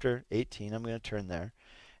Matthew chapter 18. I'm going to turn there.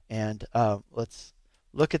 And let's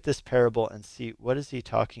look at this parable and see what is he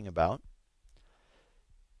talking about.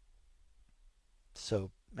 So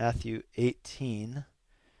Matthew 18.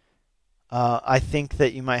 I think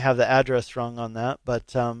that you might have the address wrong on that,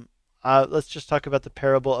 but let's just talk about the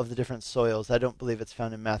parable of the different soils. I don't believe it's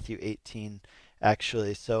found in Matthew 18,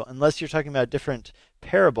 actually. So unless you're talking about a different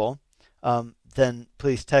parable, then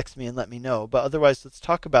please text me and let me know. But otherwise, let's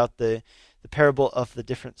talk about the parable of the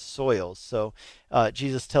different soils. So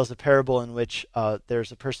Jesus tells a parable in which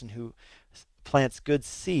there's a person who plants good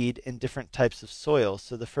seed in different types of soil.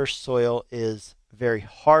 So the first soil is very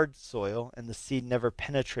hard soil, and the seed never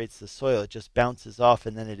penetrates the soil. It just bounces off,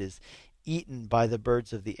 and then it is eaten by the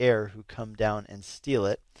birds of the air who come down and steal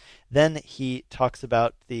it. Then he talks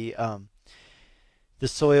about the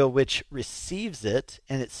soil which receives it,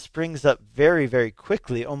 and it springs up very, very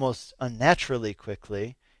quickly, almost unnaturally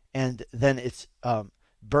quickly, and then it's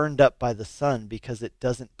burned up by the sun because it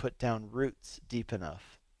doesn't put down roots deep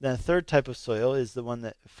enough. Then a third type of soil is the one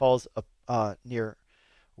that falls up near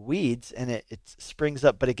weeds, and it springs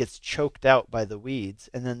up, but it gets choked out by the weeds.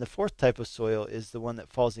 And then the fourth type of soil is the one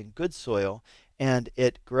that falls in good soil, and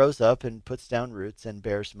it grows up and puts down roots and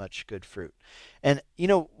bears much good fruit. And you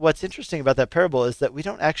know what's interesting about that parable is that we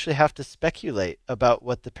don't actually have to speculate about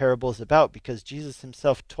what the parable is about, because Jesus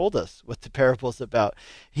himself told us what the parable is about.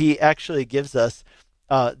 He actually gives us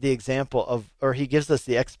the example of, or he gives us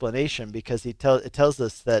the explanation, because it tells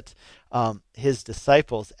us that his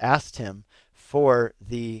disciples asked him for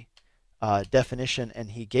the definition,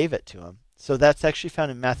 and he gave it to him. So that's actually found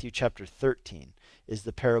in Matthew chapter 13, is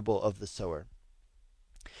the parable of the sower.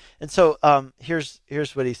 And so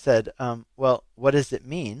here's what he said. Well, what does it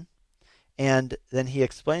mean? And then he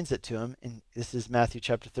explains it to him. And this is Matthew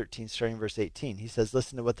chapter 13, starting verse 18. He says,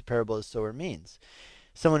 listen to what the parable of the sower means.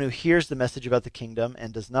 Someone who hears the message about the kingdom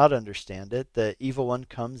and does not understand it, the evil one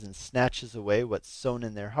comes and snatches away what's sown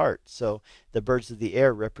in their heart. So the birds of the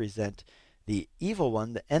air represent the evil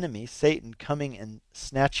one, the enemy, Satan, coming and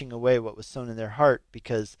snatching away what was sown in their heart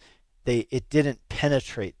because it didn't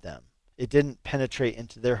penetrate them. It didn't penetrate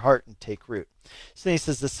into their heart and take root. So then he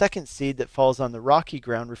says the second seed that falls on the rocky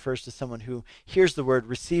ground refers to someone who hears the word,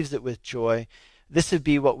 receives it with joy. This would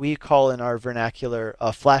be what we call in our vernacular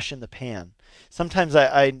a flash in the pan. Sometimes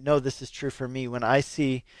I know this is true for me when I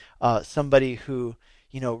see somebody who,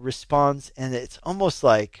 responds, and it's almost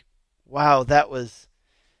like, wow, that was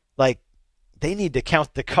like, they need to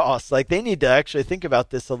count the costs. Like they need to actually think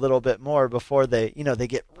about this a little bit more before they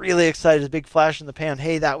get really excited. A big flash in the pan.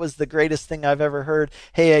 Hey, that was the greatest thing I've ever heard.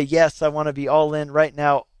 Hey, yes, I want to be all in right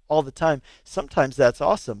now all the time. Sometimes that's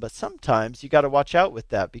awesome, but sometimes you got to watch out with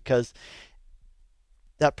that because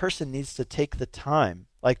that person needs to take the time,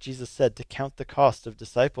 like Jesus said, to count the cost of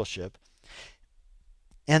discipleship.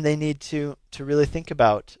 And they need to really think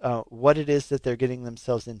about what it is that they're getting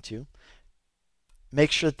themselves into.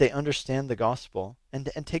 Make sure that they understand the gospel and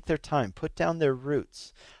take their time, put down their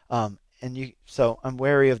roots. So I'm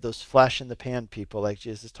wary of those flash in the pan people, like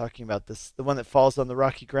Jesus is talking about. The one that falls on the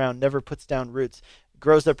rocky ground, never puts down roots,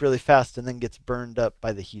 grows up really fast, and then gets burned up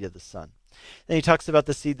by the heat of the sun. Then he talks about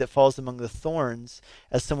the seed that falls among the thorns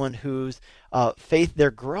as someone whose faith, they're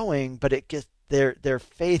growing, but their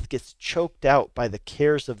faith gets choked out by the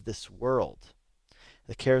cares of this world.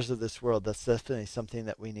 The cares of this world, that's definitely something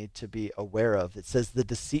that we need to be aware of. It says the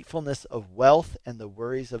deceitfulness of wealth and the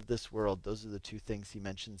worries of this world. Those are the two things he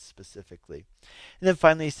mentions specifically. And then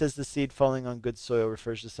finally he says the seed falling on good soil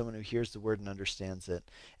refers to someone who hears the word and understands it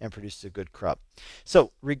and produces a good crop.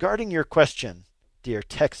 So regarding your question, dear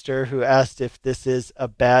texter, who asked if this is a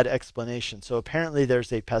bad explanation. So apparently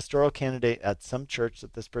there's a pastoral candidate at some church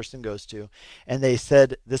that this person goes to, and they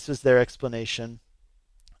said this was their explanation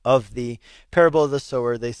of the parable of the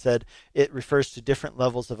sower. They said it refers to different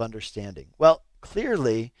levels of understanding. Well,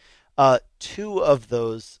 clearly, two of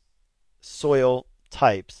those soil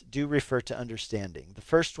types do refer to understanding. The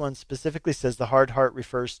first one specifically says the hard heart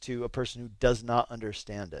refers to a person who does not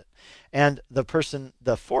understand it. And the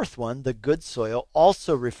fourth one, the good soil,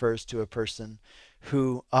 also refers to a person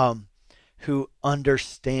who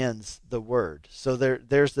understands the word. So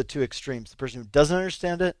there's the two extremes, the person who doesn't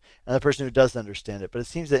understand it and the person who does understand it. But it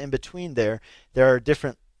seems that in between there are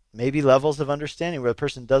different maybe levels of understanding where the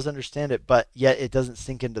person does understand it, but yet it doesn't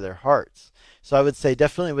sink into their hearts. So I would say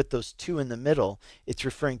definitely with those two in the middle, it's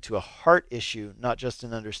referring to a heart issue, not just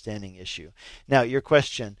an understanding issue. Now, your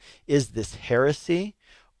question, is this heresy?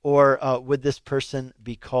 Or would this person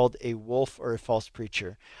be called a wolf or a false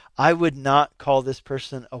preacher? I would not call this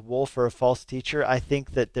person a wolf or a false teacher. I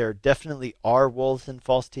think that there definitely are wolves and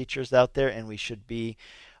false teachers out there, and we should be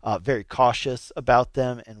very cautious about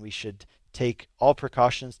them, and we should take all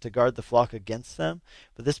precautions to guard the flock against them.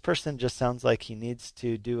 But this person just sounds like he needs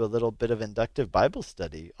to do a little bit of inductive Bible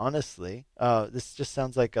study, honestly. This just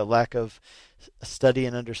sounds like a lack of study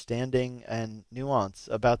and understanding and nuance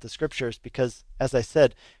about the scriptures because, as I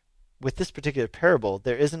said, with this particular parable,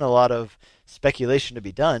 there isn't a lot of speculation to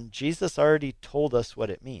be done. Jesus already told us what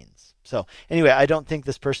it means. So anyway, I don't think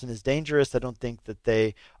this person is dangerous. I don't think that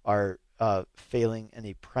they are failing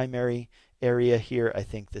any primary area here. I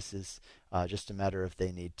think this is just a matter of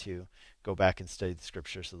they need to go back and study the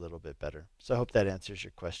scriptures a little bit better. So I hope that answers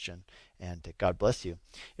your question, and God bless you.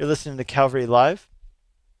 You're listening to Calvary Live.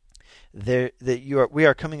 We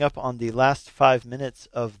are coming up on the last 5 minutes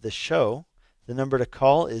of the show. The number to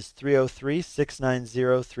call is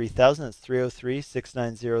 303-690-3000. That's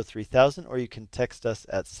 303-690-3000. Or you can text us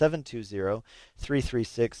at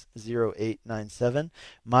 720-336-0897.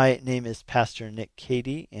 My name is Pastor Nick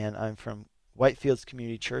Cady, and I'm from Whitefields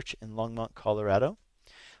Community Church in Longmont, Colorado.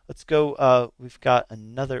 Let's go. We've got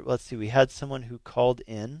another. Let's see. We had someone who called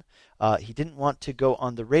in. He didn't want to go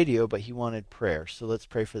on the radio, but he wanted prayer. So let's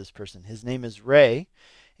pray for this person. His name is Ray,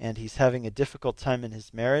 and he's having a difficult time in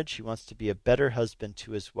his marriage. He wants to be a better husband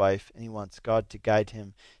to his wife, and he wants God to guide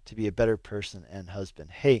him to be a better person and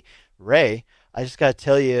husband. Hey, Ray, I just got to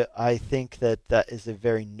tell you, I think that is a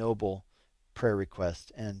very noble prayer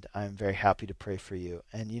request, and I'm very happy to pray for you.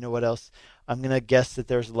 And you know what else? I'm going to guess that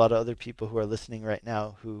there's a lot of other people who are listening right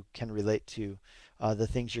now who can relate to the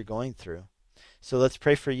things you're going through. So let's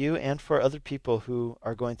pray for you and for other people who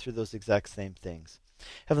are going through those exact same things.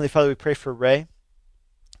 Heavenly Father, we pray for Ray.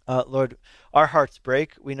 Lord, our hearts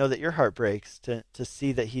break. We know that your heart breaks to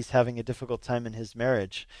see that he's having a difficult time in his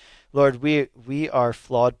marriage. Lord, we are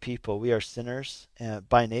flawed people. We are sinners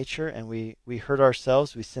by nature, and we hurt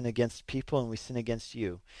ourselves. We sin against people, and we sin against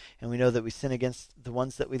you. And we know that we sin against the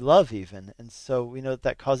ones that we love even. And so we know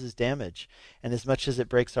that causes damage. And as much as it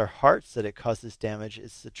breaks our hearts that it causes damage,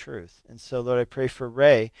 it's the truth. And so, Lord, I pray for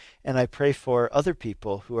Ray, and I pray for other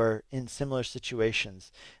people who are in similar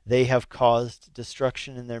situations. They have caused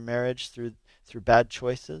destruction in their marriage through bad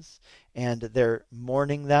choices, and they're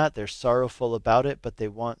mourning that. They're sorrowful about it, but they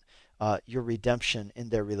want your redemption in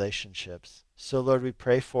their relationships. So, Lord, we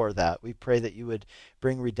pray for that. We pray that you would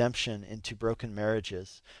bring redemption into broken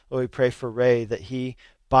marriages. Lord, we pray for Ray that he,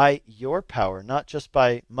 by your power, not just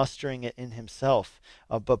by mustering it in himself,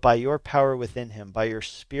 but by your power within him, by your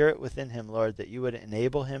Spirit within him, Lord, that you would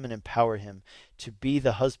enable him and empower him to be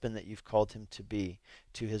the husband that you've called him to be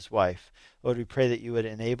to his wife. Lord, we pray that you would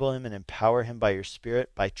enable him and empower him by your Spirit,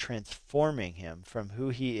 by transforming him from who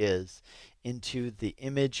he is into the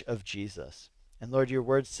image of Jesus. And Lord, your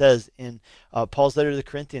word says in Paul's letter to the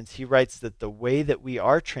Corinthians, he writes that the way that we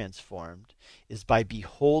are transformed is by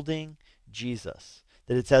beholding Jesus.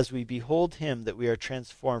 That it's as we behold him that we are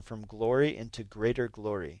transformed from glory into greater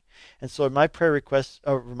glory. And so my prayer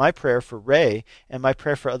for Ray, and my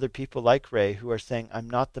prayer for other people like Ray who are saying, I'm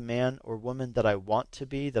not the man or woman that I want to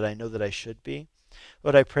be, that I know that I should be.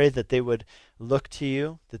 Lord, I pray that they would look to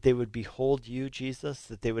you, that they would behold you, Jesus,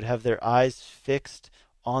 that they would have their eyes fixed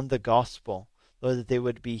on the gospel. Lord, that they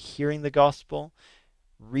would be hearing the gospel,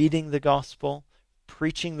 reading the gospel,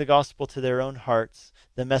 preaching the gospel to their own hearts,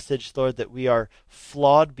 the message, Lord, that we are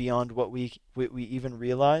flawed beyond what we even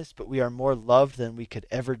realize, but we are more loved than we could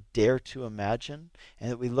ever dare to imagine,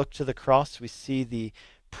 and that we look to the cross, we see the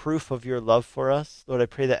proof of your love for us. Lord, I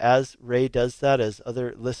pray that as Ray does that, as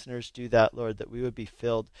other listeners do that, Lord, that we would be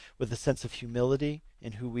filled with a sense of humility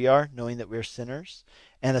in who we are, knowing that we are sinners,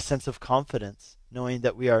 and a sense of confidence, knowing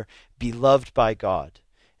that we are beloved by God,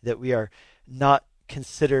 that we are not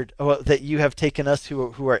considered, that you have taken us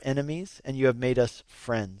who are enemies, and you have made us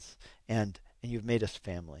friends, and you've made us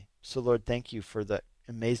family. So, Lord, thank you for the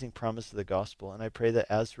amazing promise of the gospel. And I pray that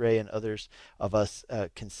as Ray and others of us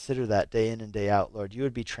consider that day in and day out, Lord, you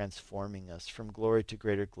would be transforming us from glory to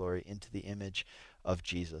greater glory into the image of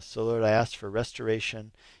Jesus. So, Lord, I ask for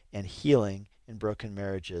restoration and healing in broken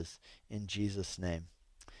marriages in Jesus' name.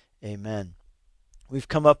 Amen. We've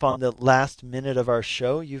come up on the last minute of our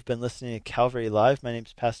show. You've been listening to Calvary Live. My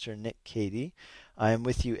name's Pastor Nick Cady. I am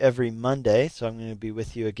with you every Monday, so I'm going to be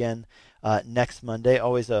with you again next Monday.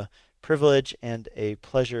 Always a privilege and a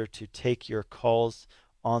pleasure to take your calls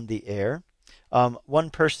on the air. One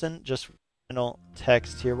person, just final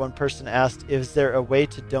text here, one person asked, is there a way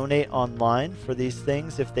to donate online for these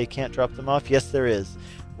things if they can't drop them off? Yes, there is.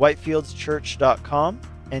 whitefieldschurch.com,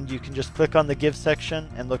 and you can just click on the Give section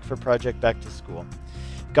and look for Project Back to School.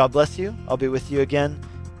 God bless you. I'll be with you again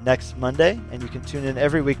next Monday, and you can tune in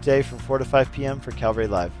every weekday from 4 to 5 p.m. for Calvary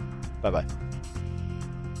Live. Bye-bye.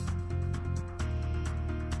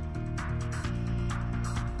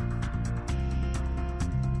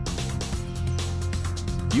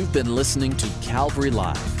 You've been listening to Calvary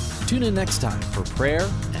Live. Tune in next time for prayer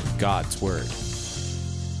and God's Word.